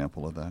an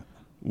example of that?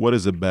 What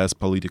is the best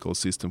political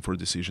system for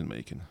decision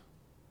making?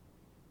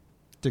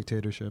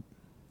 Dictatorship.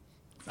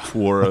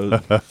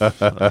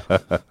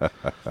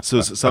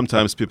 So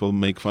sometimes people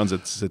make fun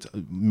that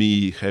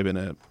me having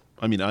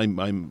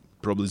I'm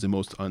probably the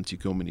most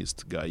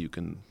anti-communist guy you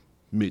can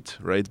meet,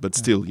 right? But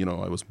still,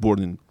 I was born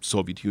in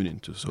Soviet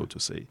Union, so to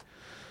say.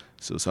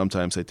 So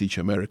sometimes I teach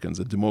Americans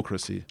that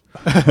democracy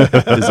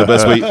is the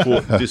best way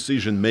for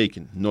decision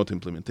making, not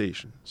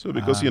implementation. So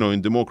because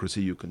in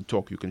democracy you can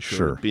talk, you can share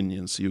Sure.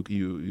 opinions,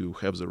 you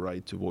have the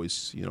right to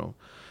voice,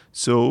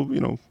 So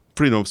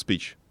freedom of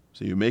speech.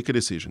 So you make a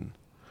decision.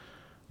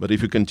 But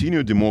if you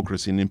continue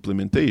democracy in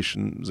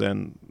implementation,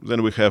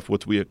 then we have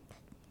what we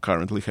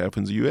currently have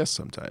in the U.S.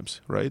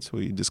 sometimes, right?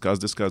 We discuss,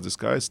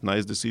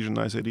 nice decision,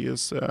 nice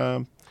ideas,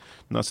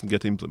 nothing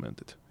get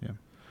implemented. Yeah.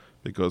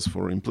 Because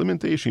for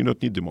implementation, you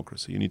don't need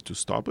democracy. You need to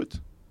stop it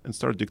and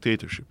start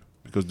dictatorship.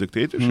 Because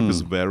dictatorship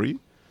is very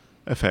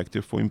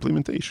effective for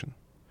implementation.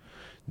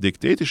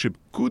 Dictatorship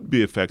could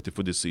be effective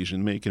for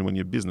decision making when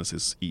your business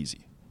is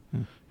easy.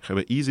 You have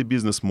an easy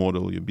business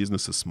model, your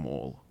business is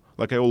small.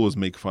 Like I always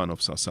make fun of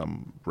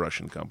some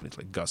Russian companies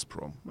like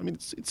Gazprom. I mean,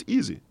 it's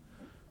easy.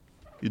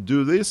 You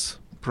do this,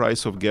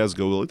 price of gas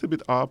go a little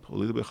bit up, a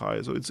little bit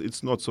higher. So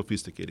it's not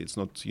sophisticated. It's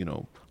not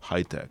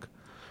high tech.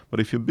 But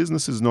if your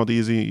business is not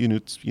easy, you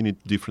need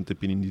different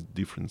opinion, you need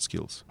different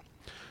skills.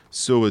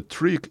 So a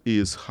trick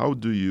is how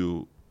do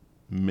you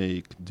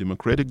make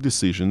democratic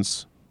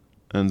decisions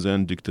and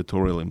then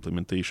dictatorial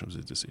implementation of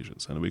these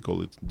decisions, and we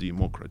call it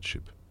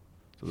democratship.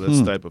 So that's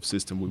the type of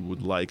system we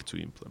would like to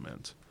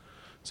implement,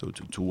 so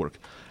to work.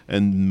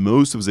 And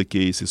most of the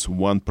cases,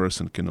 one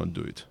person cannot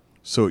do it.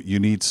 So you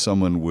need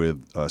someone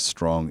with a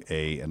strong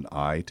A and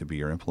I to be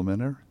your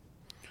implementer?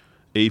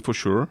 A for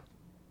sure.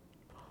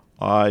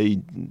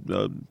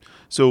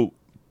 So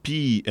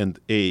P and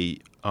A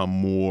are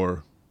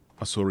more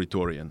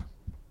authoritarian.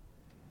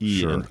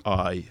 E Sure. and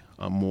I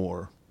are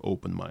more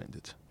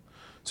open-minded.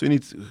 So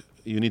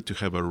you need to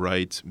have a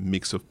right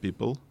mix of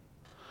people.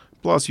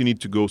 Plus, you need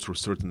to go through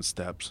certain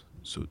steps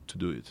to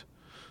do it.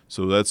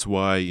 So that's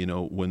why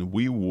when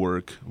we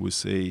work, we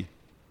say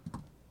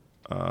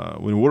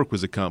when we work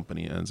with a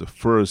company, and the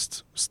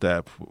first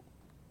step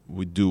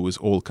we do with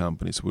all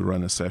companies, we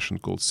run a session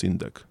called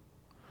SYNDAC.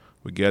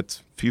 We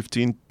get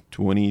 15,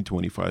 20,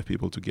 25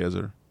 people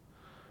together,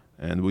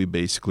 and we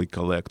basically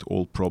collect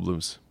all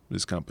problems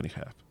this company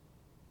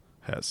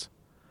has.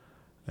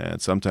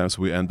 And sometimes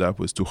we end up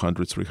with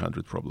 200,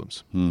 300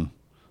 problems.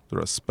 There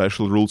are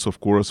special rules, of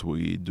course.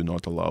 We do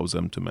not allow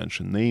them to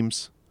mention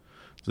names.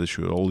 They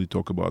should only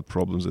talk about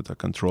problems that are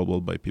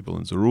controllable by people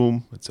in the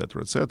room,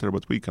 etc., etc.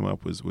 But we come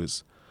up with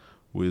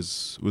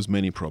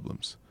many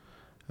problems.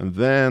 And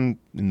then,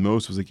 in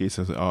most of the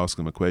cases, I ask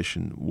them a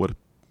question,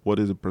 what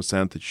is the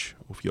percentage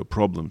of your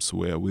problems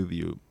were with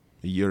you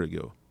a year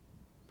ago?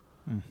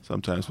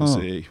 Sometimes we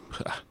say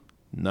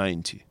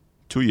 90.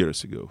 2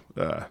 years ago,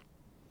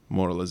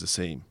 more or less the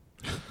same.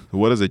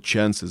 What are the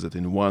chances that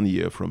in 1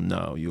 year from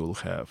now you will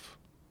have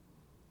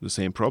the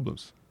same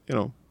problems?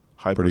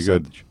 High Pretty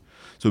percentage.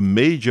 So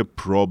major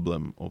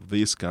problem of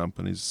these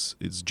companies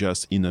is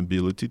just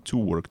inability to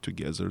work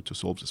together to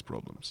solve these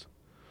problems.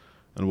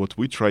 And what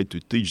we try to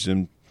teach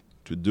them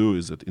to do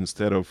is that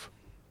instead of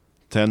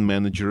 10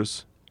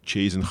 managers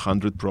chasing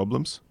 100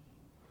 problems,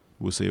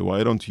 we say,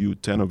 why don't you,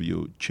 10 of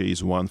you,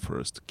 chase one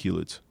first, kill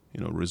it,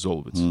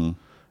 resolve it, and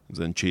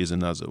then chase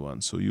another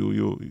one. So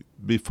you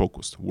be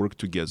focused, work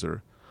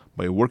together.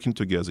 By working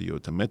together, you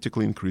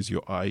automatically increase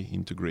your I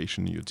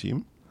integration in your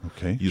team.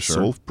 Okay, You sure.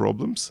 solve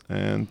problems,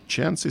 and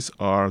chances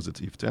are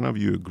that if 10 of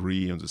you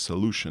agree on the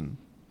solution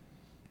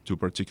to a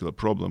particular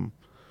problem,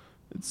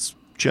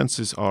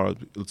 chances are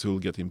it will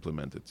get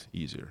implemented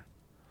easier.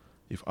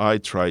 If I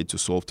try to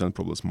solve 10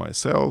 problems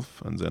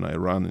myself, and then I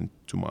run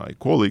into my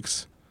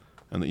colleagues,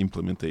 and the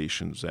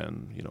implementation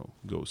then,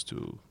 goes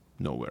to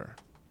nowhere.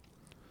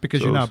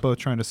 Because you're not both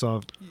trying to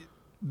solve.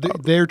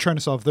 They're trying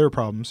to solve their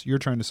problems. You're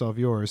trying to solve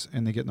yours,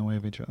 and they get in the way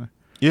of each other.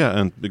 Yeah,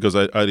 and because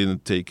I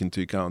didn't take into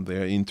account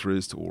their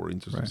interest or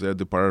interest of their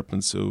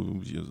department,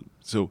 so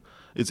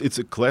it's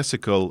a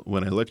classical.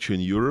 When I lecture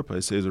in Europe,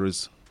 I say there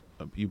is.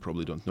 You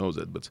probably don't know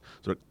that, but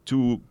there are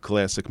two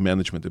classic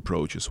management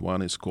approaches.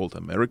 One is called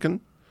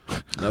American,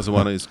 another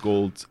one is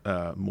called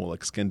more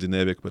like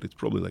Scandinavian, but it's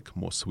probably like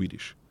more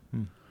Swedish,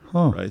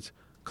 right?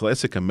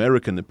 Classic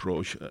American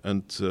approach,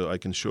 and I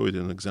can show it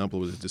in an example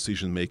with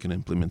decision-making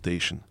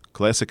implementation.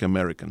 Classic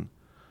American,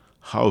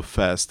 how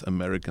fast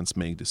Americans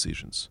make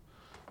decisions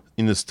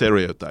in a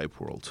stereotype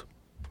world.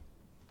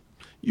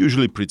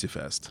 Usually pretty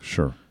fast.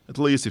 Sure. At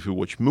least if you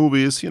watch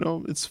movies,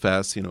 it's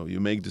fast, you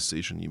make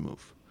decision, you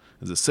move.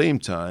 At the same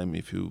time,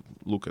 if you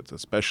look at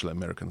especially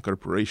American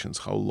corporations,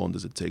 how long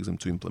does it take them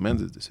to implement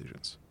these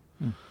decisions?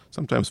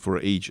 Sometimes for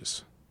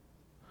ages.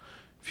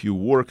 If you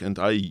work, and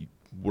I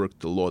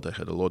worked a lot, I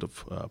had a lot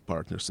of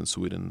partners in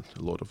Sweden,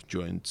 a lot of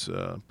joint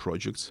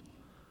projects.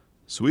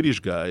 Swedish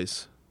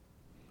guys,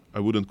 I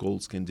wouldn't call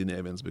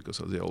Scandinavians because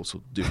they're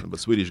also different, but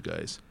Swedish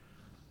guys,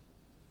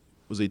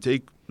 they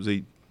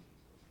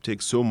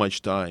take so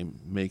much time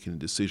making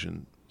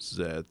decisions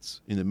that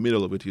in the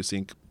middle of it you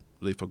think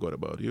they forgot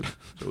about you,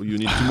 so you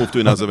need to move to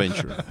another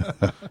venture.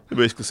 You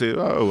basically say,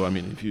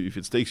 if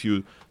it takes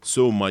you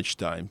so much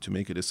time to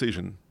make a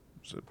decision,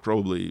 so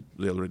probably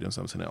they're already on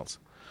something else.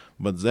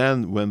 But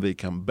then when they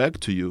come back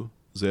to you,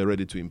 they're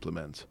ready to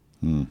implement.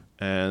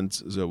 And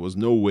there was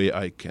no way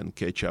I can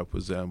catch up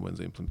with them when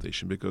the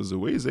implementation, because the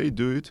way they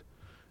do it,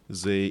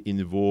 they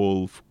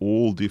involve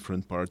all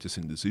different parties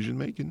in decision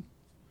making.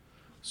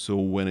 So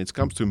when it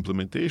comes to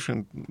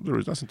implementation, there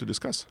is nothing to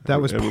discuss.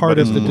 That was part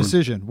of the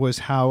decision, was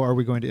how are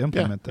we going to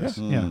implement this?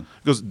 Yeah.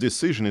 Because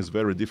decision is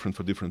very different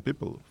for different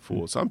people.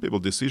 For some people,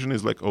 decision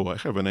is like, oh, I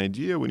have an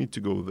idea, we need to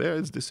go there,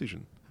 it's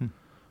decision.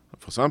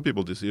 For some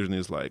people, decision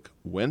is like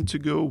when to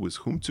go, with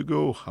whom to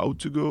go, how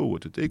to go,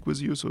 what to take with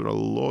you. So there are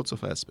lots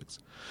of aspects.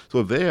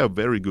 So they are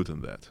very good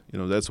in that.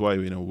 That's why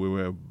we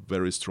were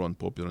very strong,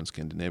 popular in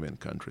Scandinavian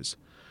countries.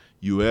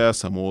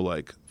 US are more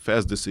like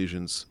fast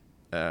decisions,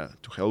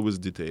 to hell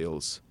with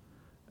details,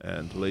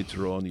 and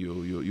later on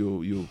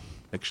you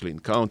actually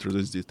encounter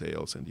these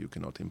details and you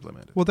cannot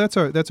implement it. Well, that's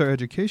our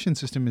education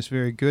system is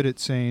very good at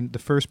saying the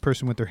first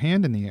person with their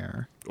hand in the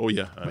air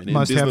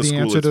must have the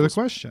answer to the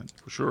question.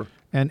 For sure.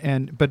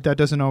 But that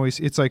doesn't always.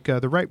 It's like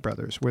the Wright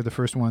brothers were the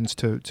first ones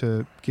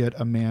to get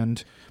a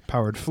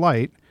manned-powered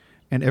flight,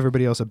 and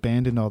everybody else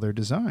abandoned all their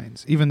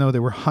designs, even though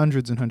there were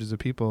hundreds and hundreds of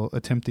people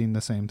attempting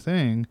the same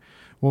thing.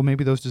 Well,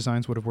 maybe those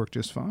designs would have worked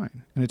just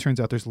fine. And it turns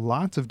out there's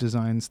lots of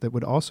designs that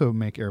would also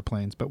make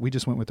airplanes, but we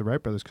just went with the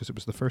Wright brothers because it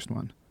was the first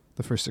one,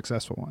 the first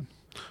successful one.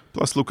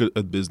 Plus, look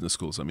at business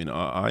schools. I mean,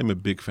 I'm a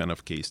big fan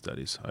of case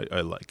studies.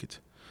 I like it.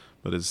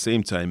 But at the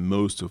same time,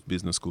 most of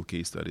business school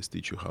case studies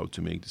teach you how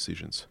to make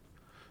decisions.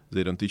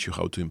 They don't teach you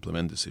how to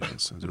implement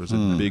decisions. And there is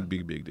a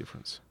big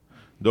difference.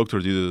 Dr.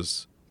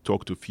 Adidas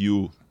talked to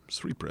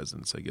 3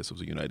 presidents, I guess, of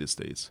the United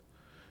States.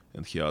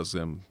 And he asked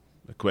them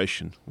a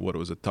question, what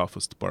was the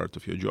toughest part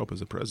of your job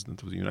as a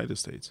president of the United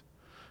States?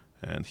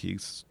 And he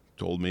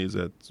told me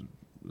that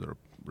their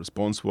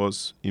response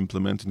was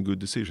implementing good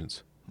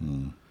decisions.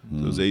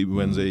 So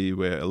when they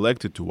were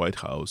elected to White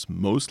House,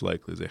 most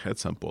likely they had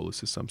some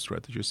policies, some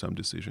strategies, some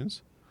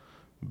decisions.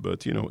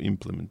 But,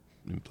 implementing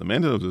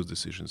of those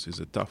decisions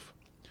is tough.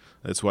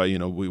 That's why,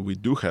 we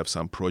do have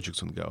some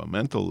projects on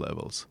governmental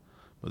levels.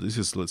 But this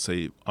is, let's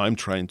say, I'm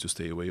trying to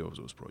stay away from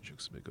those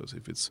projects, because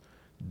if it's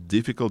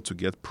difficult to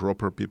get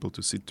proper people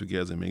to sit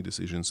together and make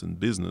decisions in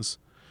business,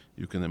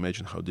 you can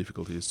imagine how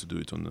difficult it is to do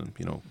it on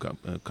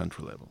a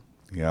country level.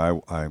 Yeah,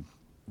 I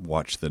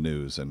watch the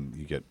news, and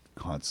you get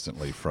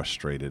constantly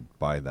frustrated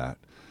by that.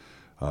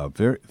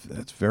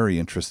 That's very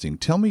interesting.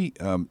 Tell me,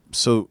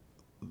 so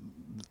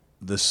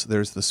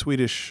there's the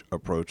Swedish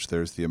approach,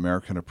 there's the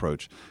American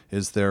approach.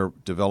 Is there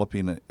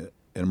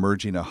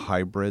emerging a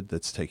hybrid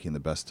that's taking the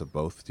best of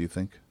both, do you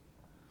think?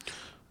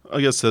 I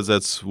guess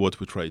that's what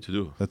we try to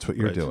do. That's what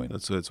you're doing.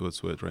 That's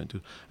what we're trying to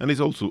do. And it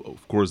also,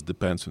 of course,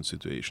 depends on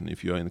situation.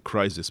 If you're in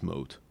crisis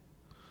mode,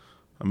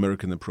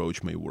 American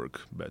approach may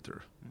work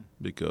better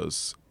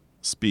because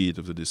speed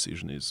of the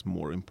decision is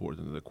more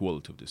important than the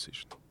quality of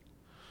decision.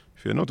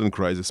 If you're not in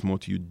crisis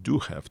mode, you do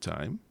have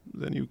time,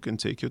 then you can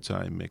take your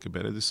time, make a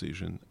better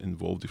decision,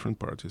 involve different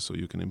parties so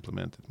you can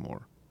implement it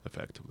more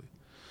effectively.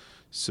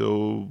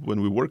 So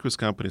when we work with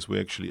companies, we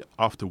actually,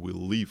 after we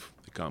leave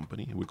the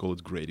company, we call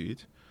it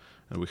graduate,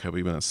 and we have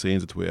even a saying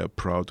that we are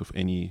proud of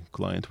any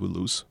client we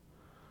lose.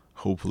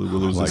 Hopefully we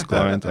lose this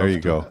client. There you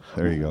go.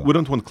 We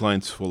don't want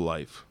clients for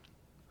life.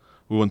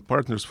 We want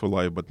partners for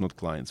life, but not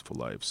clients for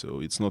life. So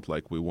it's not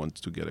like we want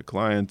to get a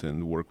client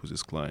and work with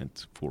this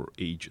client for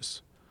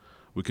ages.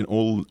 We can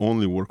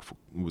only work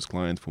with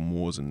client for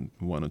more than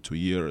 1 or 2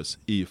 years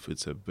if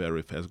it's a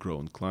very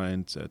fast-growing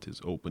client that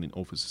is opening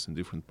offices in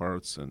different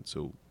parts, and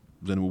so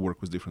then we work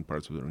with different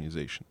parts of the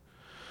organization.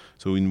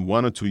 So in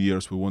 1 or 2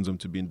 years, we want them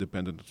to be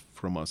independent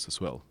from us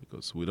as well,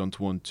 because we don't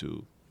want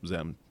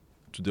them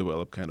to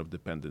develop kind of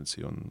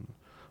dependency on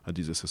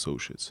Adidas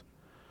associates.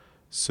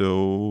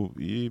 So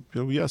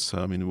yes,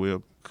 I mean, we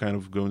are kind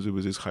of going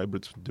with this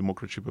hybrid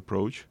democratship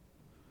approach.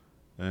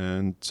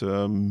 And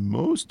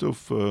most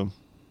of...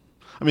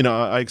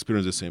 I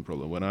experienced the same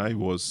problem. When I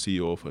was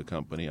CEO of a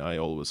company, I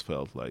always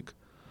felt like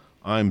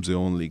I'm the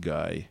only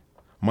guy.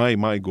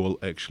 My goal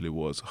actually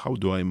was, how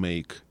do I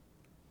make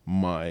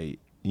my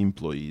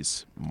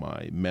employees,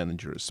 my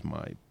managers,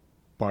 my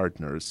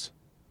partners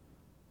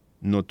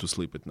not to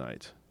sleep at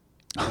night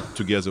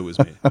together with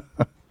me?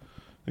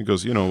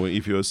 Because,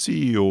 if you're a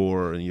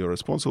CEO and you're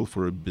responsible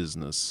for a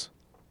business,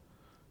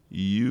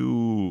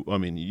 you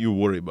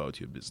worry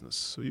about your business.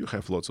 So you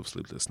have lots of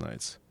sleepless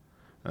nights.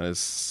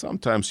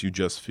 Sometimes you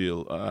just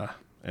feel,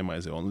 am I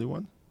the only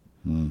one?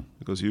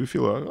 Because you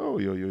feel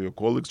like, your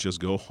colleagues just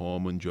go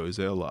home, enjoy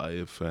their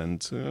life,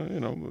 and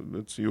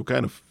you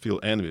kind of feel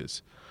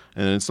envious.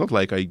 And it's not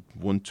like I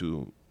want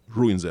to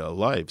ruin their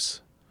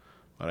lives,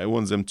 but I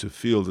want them to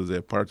feel that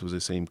they're part of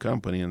the same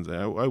company. And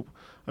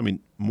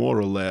more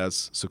or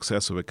less,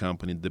 success of a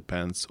company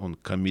depends on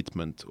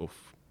commitment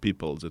of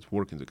people that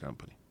work in the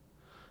company.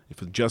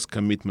 If it's just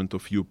commitment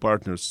of few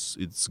partners,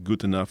 it's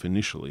good enough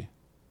initially.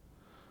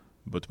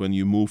 But when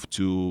you move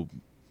to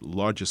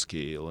larger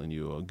scale and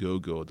you're a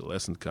go-go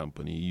adolescent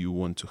company, you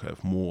want to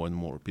have more and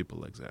more people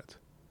like that.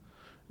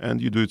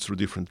 And you do it through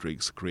different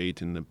tricks,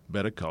 creating a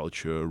better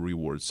culture,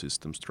 reward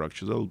system,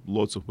 structure. There are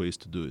lots of ways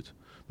to do it.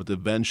 But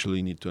eventually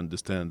you need to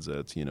understand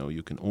that,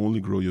 you can only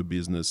grow your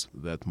business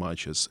that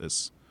much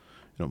as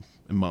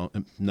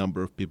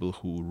number of people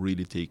who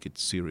really take it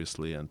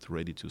seriously and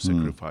ready to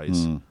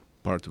sacrifice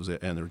part of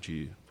their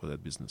energy for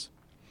that business.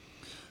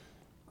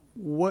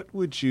 What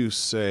would you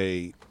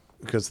say,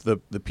 because the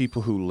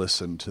people who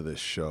listen to this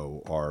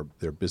show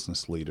they're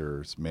business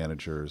leaders,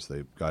 managers,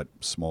 they've got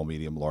small,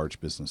 medium, large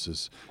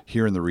businesses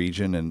here in the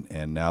region,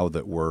 and now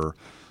that we're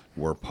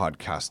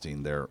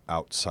podcasting, they're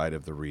outside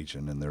of the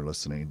region and they're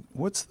listening.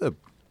 What's the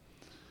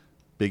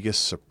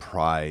biggest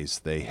surprise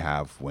they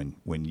have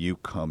when you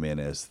come in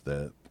as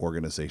the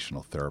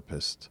organizational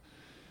therapist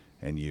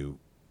and you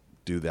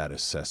do that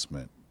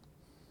assessment?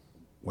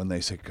 When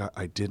they say, God,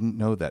 I didn't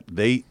know that.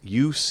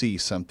 You see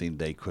something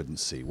they couldn't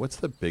see. What's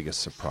the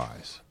biggest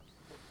surprise?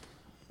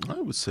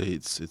 I would say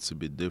it's a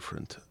bit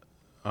different.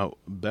 Our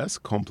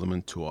best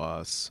compliment to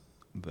us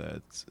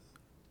that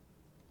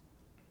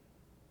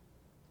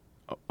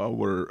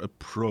our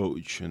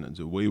approach and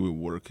the way we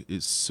work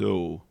is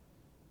so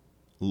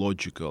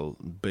logical,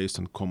 based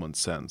on common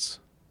sense.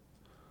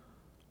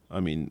 I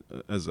mean,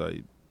 as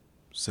I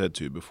said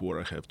to you before,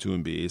 I have 2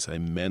 MBAs. I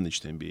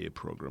managed MBA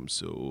programs,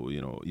 so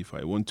if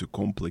I want to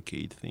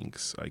complicate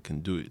things, I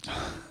can do it.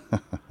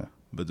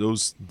 But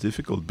those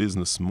difficult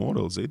business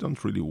models, they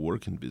don't really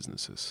work in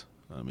businesses.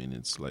 I mean,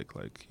 it's like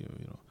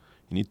you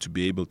need to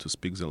be able to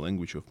speak the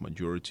language of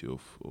majority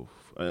of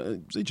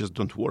they just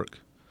don't work.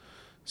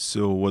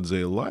 So what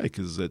they like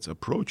is that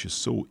approach is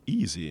so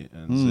easy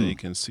and they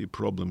can see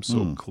problems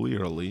so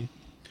clearly.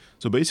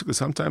 So basically,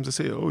 sometimes they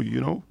say, "Oh,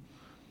 you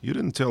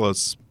didn't tell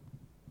us,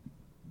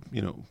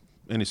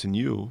 anything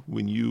new.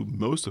 We knew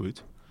most of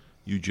it.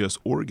 You just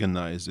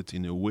organized it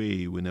in a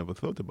way we never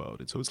thought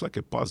about it." So it's like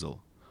a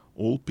puzzle.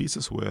 All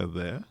pieces were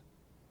there,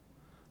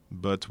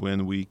 but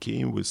when we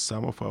came with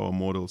some of our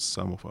models,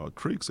 some of our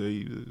tricks,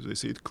 they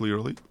see it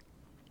clearly.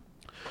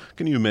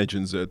 Can you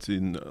imagine that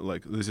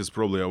this is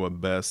probably our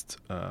best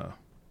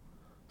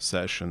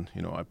session.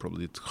 I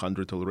probably did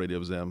 100 already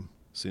of them.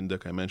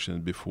 Syndac, I mentioned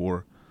it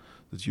before,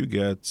 that you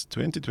get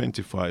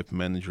 20-25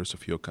 managers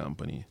of your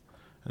company.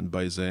 And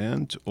by the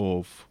end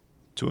of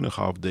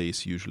 2.5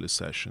 days, usually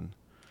session,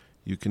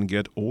 you can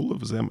get all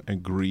of them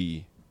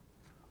agree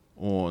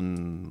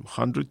on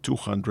 100,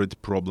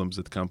 200 problems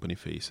that company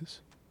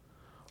faces,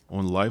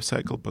 on life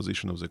cycle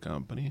position of the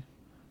company,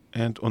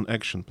 and on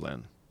action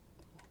plan,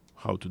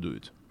 how to do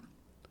it,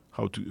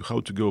 how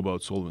to go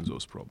about solving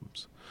those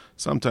problems.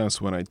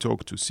 Sometimes when I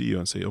talk to CEO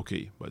and say,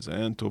 okay, by the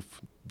end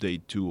of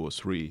day 2 or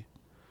 3,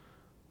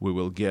 we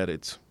will get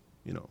it,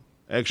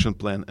 action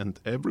plan, and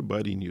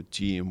everybody in your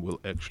team will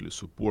actually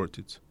support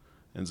it,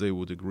 and they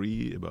would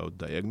agree about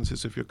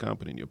diagnosis of your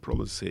company and your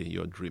problems, say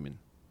you're dreaming.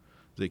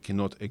 They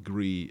cannot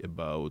agree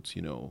about,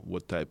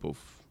 what type of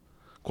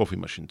coffee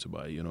machine to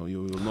buy. You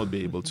will not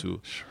be able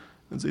to. Sure.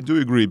 And they do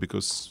agree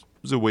because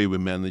the way we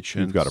manage.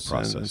 You've got a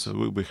process. And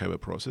so we have a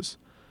process.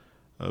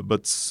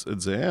 But at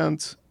the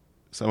end,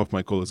 some of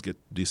my colleagues get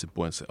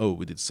disappointed. Say, oh,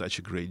 we did such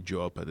a great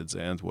job. And at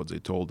the end, what they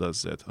told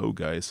us that, oh,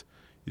 guys,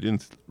 you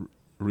didn't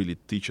really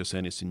teach us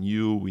anything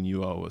new. We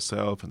knew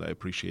ourselves, and I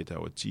appreciate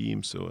our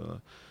team.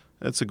 So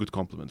that's a good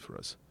compliment for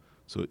us.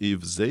 So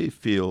if they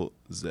feel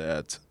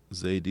that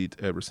they did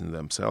everything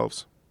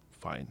themselves,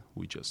 fine.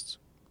 We just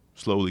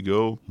slowly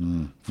go,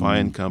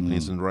 find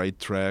companies on the right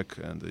track,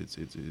 and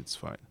it's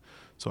fine.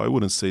 So I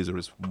wouldn't say there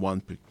is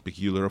one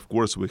peculiar. Of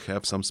course, we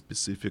have some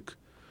specific,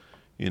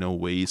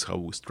 ways how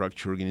we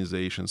structure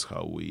organizations,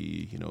 how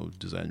we,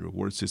 design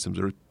reward systems.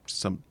 There is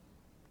some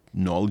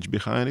knowledge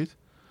behind it,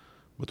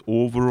 but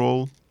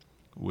overall,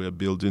 we are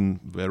building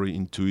very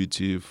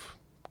intuitive,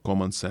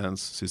 common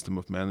sense system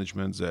of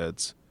management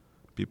that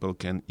people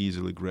can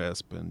easily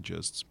grasp, and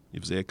just,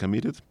 if they are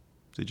committed,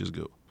 they just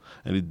go.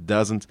 And it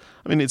doesn't,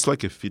 it's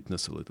like a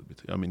fitness a little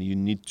bit. You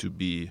need to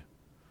be,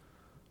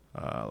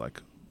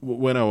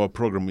 when our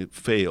program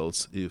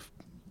fails, if,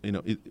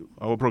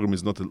 our program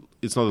is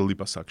it's not a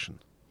liposuction.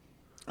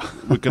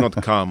 We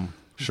cannot come,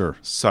 Sure,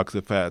 suck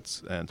the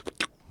fats and,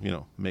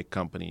 make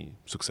company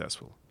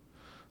successful.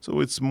 So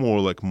it's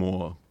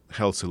more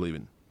healthy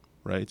living,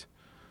 right?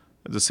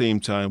 At the same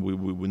time,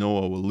 we know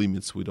our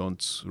limits. We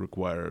don't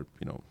require,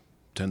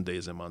 10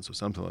 days a month or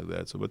something like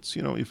that. So, but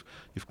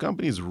if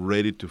company is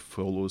ready to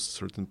follow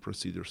certain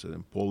procedures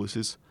and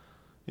policies,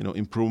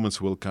 improvements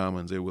will come,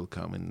 and they will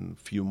come in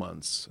a few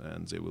months,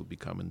 and they will be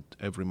coming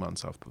every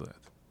month after that.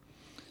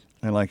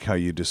 I like how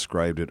you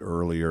described it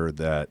earlier,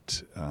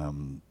 that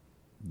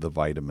the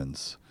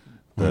vitamins,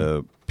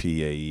 the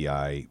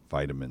PAEI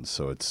vitamins.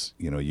 So it's,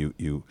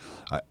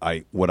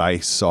 I what I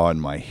saw in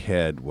my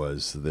head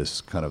was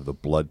this kind of the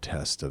blood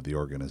test of the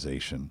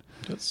organization.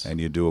 Yes. And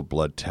you do a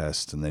blood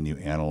test, and then you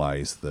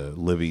analyze the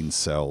living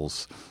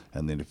cells,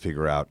 and then to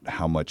figure out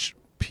how much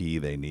P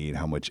they need,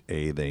 how much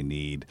A they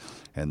need,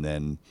 and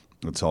then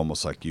it's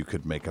almost like you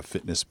could make a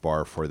fitness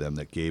bar for them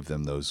that gave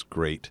them those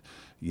great,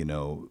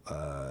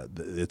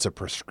 it's a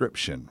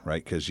prescription,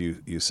 right? Because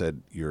you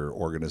said you're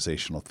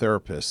organizational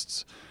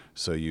therapists,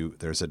 so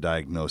there's a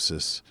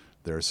diagnosis,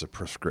 there's a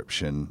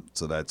prescription,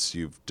 so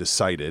you've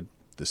decided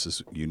this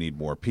is, you need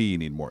more P, you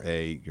need more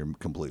A, you're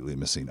completely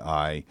missing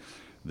I.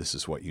 This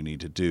is what you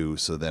need to do.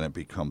 So then it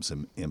becomes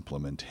an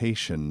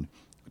implementation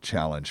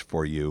challenge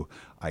for you.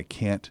 I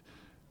can't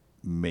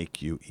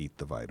make you eat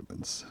the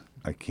vitamins.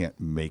 I can't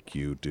make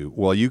you do,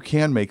 well, you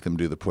can make them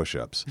do the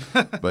push-ups,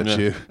 but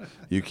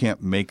you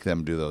can't make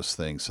them do those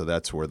things. So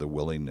that's where the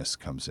willingness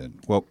comes in.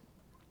 Well,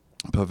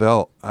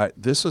 Pavel,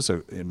 this was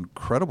an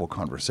incredible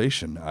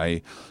conversation.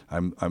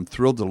 I'm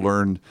thrilled to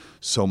learn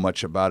so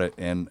much about it,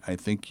 and I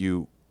think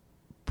you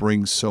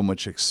bring so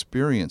much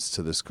experience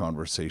to this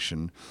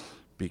conversation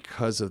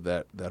because of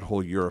that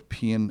whole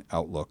European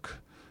outlook,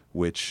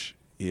 which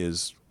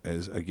is,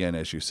 again,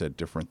 as you said,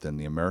 different than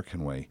the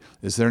American way.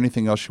 Is there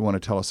anything else you want to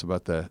tell us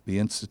about the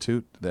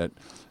Institute that,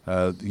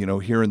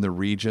 here in the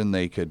region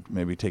they could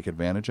maybe take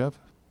advantage of?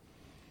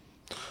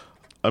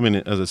 I mean,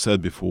 as I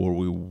said before,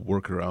 we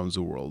work around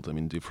the world,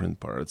 different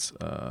parts.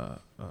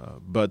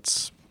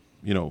 But,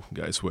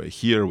 guys, we're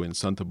here, we're in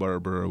Santa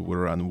Barbara, we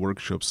run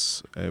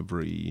workshops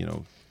every,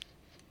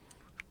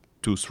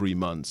 2-3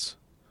 months.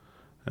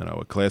 And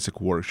our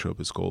classic workshop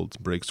is called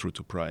Breakthrough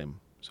to Prime.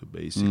 So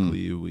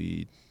basically,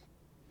 we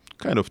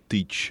kind of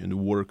teach and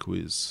work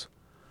with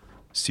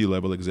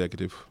C-level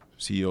executive,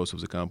 CEOs of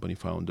the company,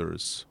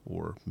 founders,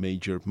 or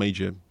major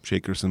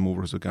shakers and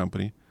movers of the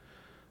company,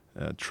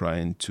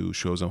 trying to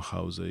show them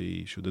how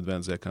they should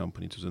advance their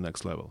company to the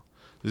next level.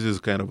 This is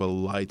kind of a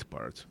light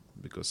part,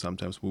 because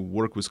sometimes we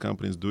work with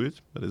companies do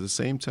it, but at the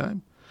same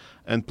time,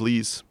 and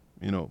please,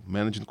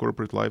 managing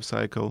corporate life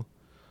cycle.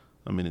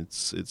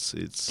 It's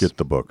get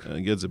the book.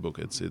 Get the book.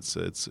 It's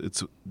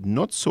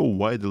not so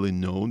widely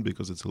known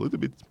because it's a little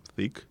bit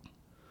thick.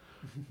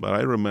 But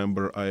I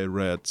remember I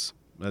read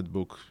that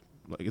book.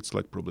 It's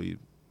probably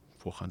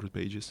 400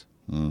 pages.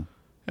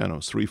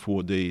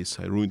 3-4 days.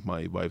 I ruined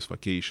my wife's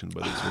vacation,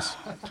 but it was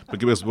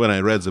because when I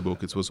read the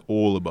book, it was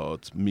all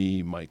about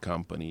me, my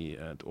company,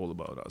 and all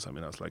about us. I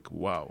was like,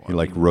 wow. He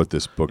wrote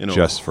this book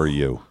just for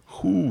you.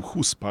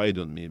 Who spied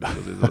on me?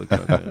 Because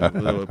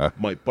it's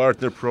my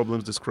partner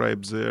problems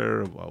described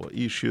there, our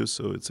issues.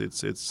 So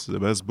it's the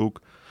best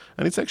book,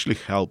 and it actually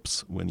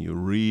helps when you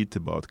read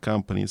about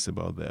companies,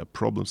 about their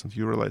problems, and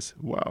you realize,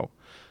 wow,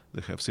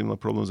 they have similar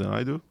problems than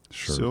I do.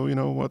 Sure. So you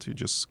know what? You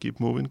just keep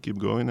moving, keep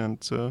going,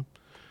 and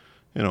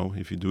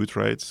if you do it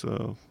right,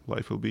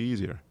 life will be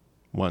easier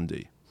one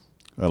day.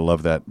 I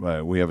love that.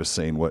 We have a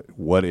saying,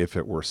 what if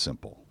it were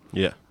simple?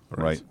 Yeah.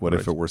 Right. What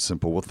if it were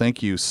simple? Well,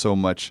 thank you so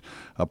much,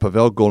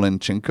 Pavel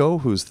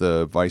Golenchenko, who's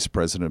the Vice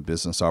President of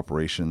Business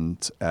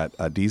Operations at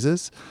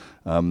Adizes.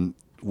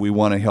 We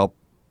want to help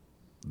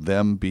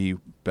them be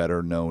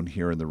better known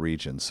here in the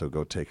region, so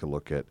go take a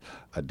look at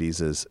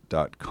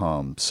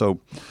adizes.com. So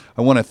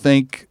I want to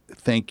thank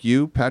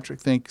you, Patrick.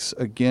 Thanks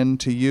again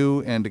to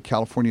you and to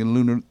California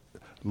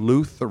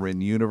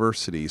Lutheran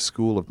University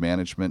School of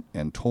Management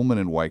and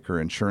Tolman &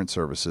 Weicker Insurance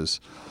Services,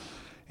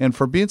 and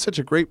for being such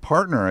a great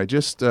partner. I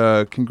just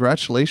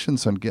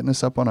congratulations on getting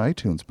us up on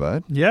iTunes,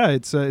 bud. Yeah,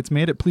 it's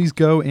made it. Please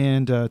go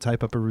and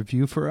type up a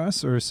review for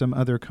us or some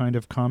other kind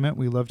of comment.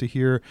 We love to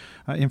hear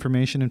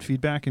information and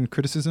feedback and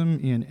criticism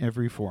in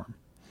every form.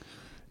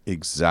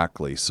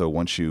 Exactly. So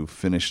once you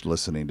finished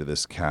listening to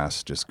this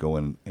cast, just go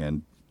in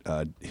and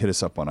hit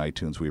us up on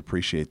iTunes. We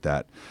appreciate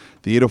that.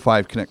 The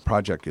 805 Connect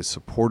project is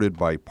supported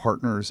by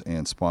partners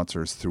and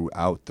sponsors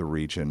throughout the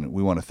region.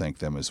 We want to thank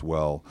them as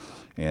well,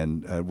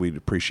 and we'd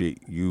appreciate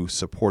you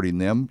supporting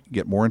them.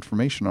 Get more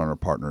information on our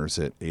partners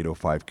at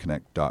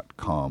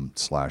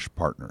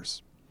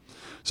 805connect.com/partners.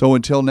 So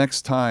until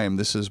next time,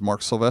 this is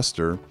Mark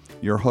Sylvester,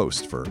 your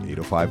host for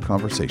 805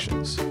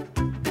 Conversations.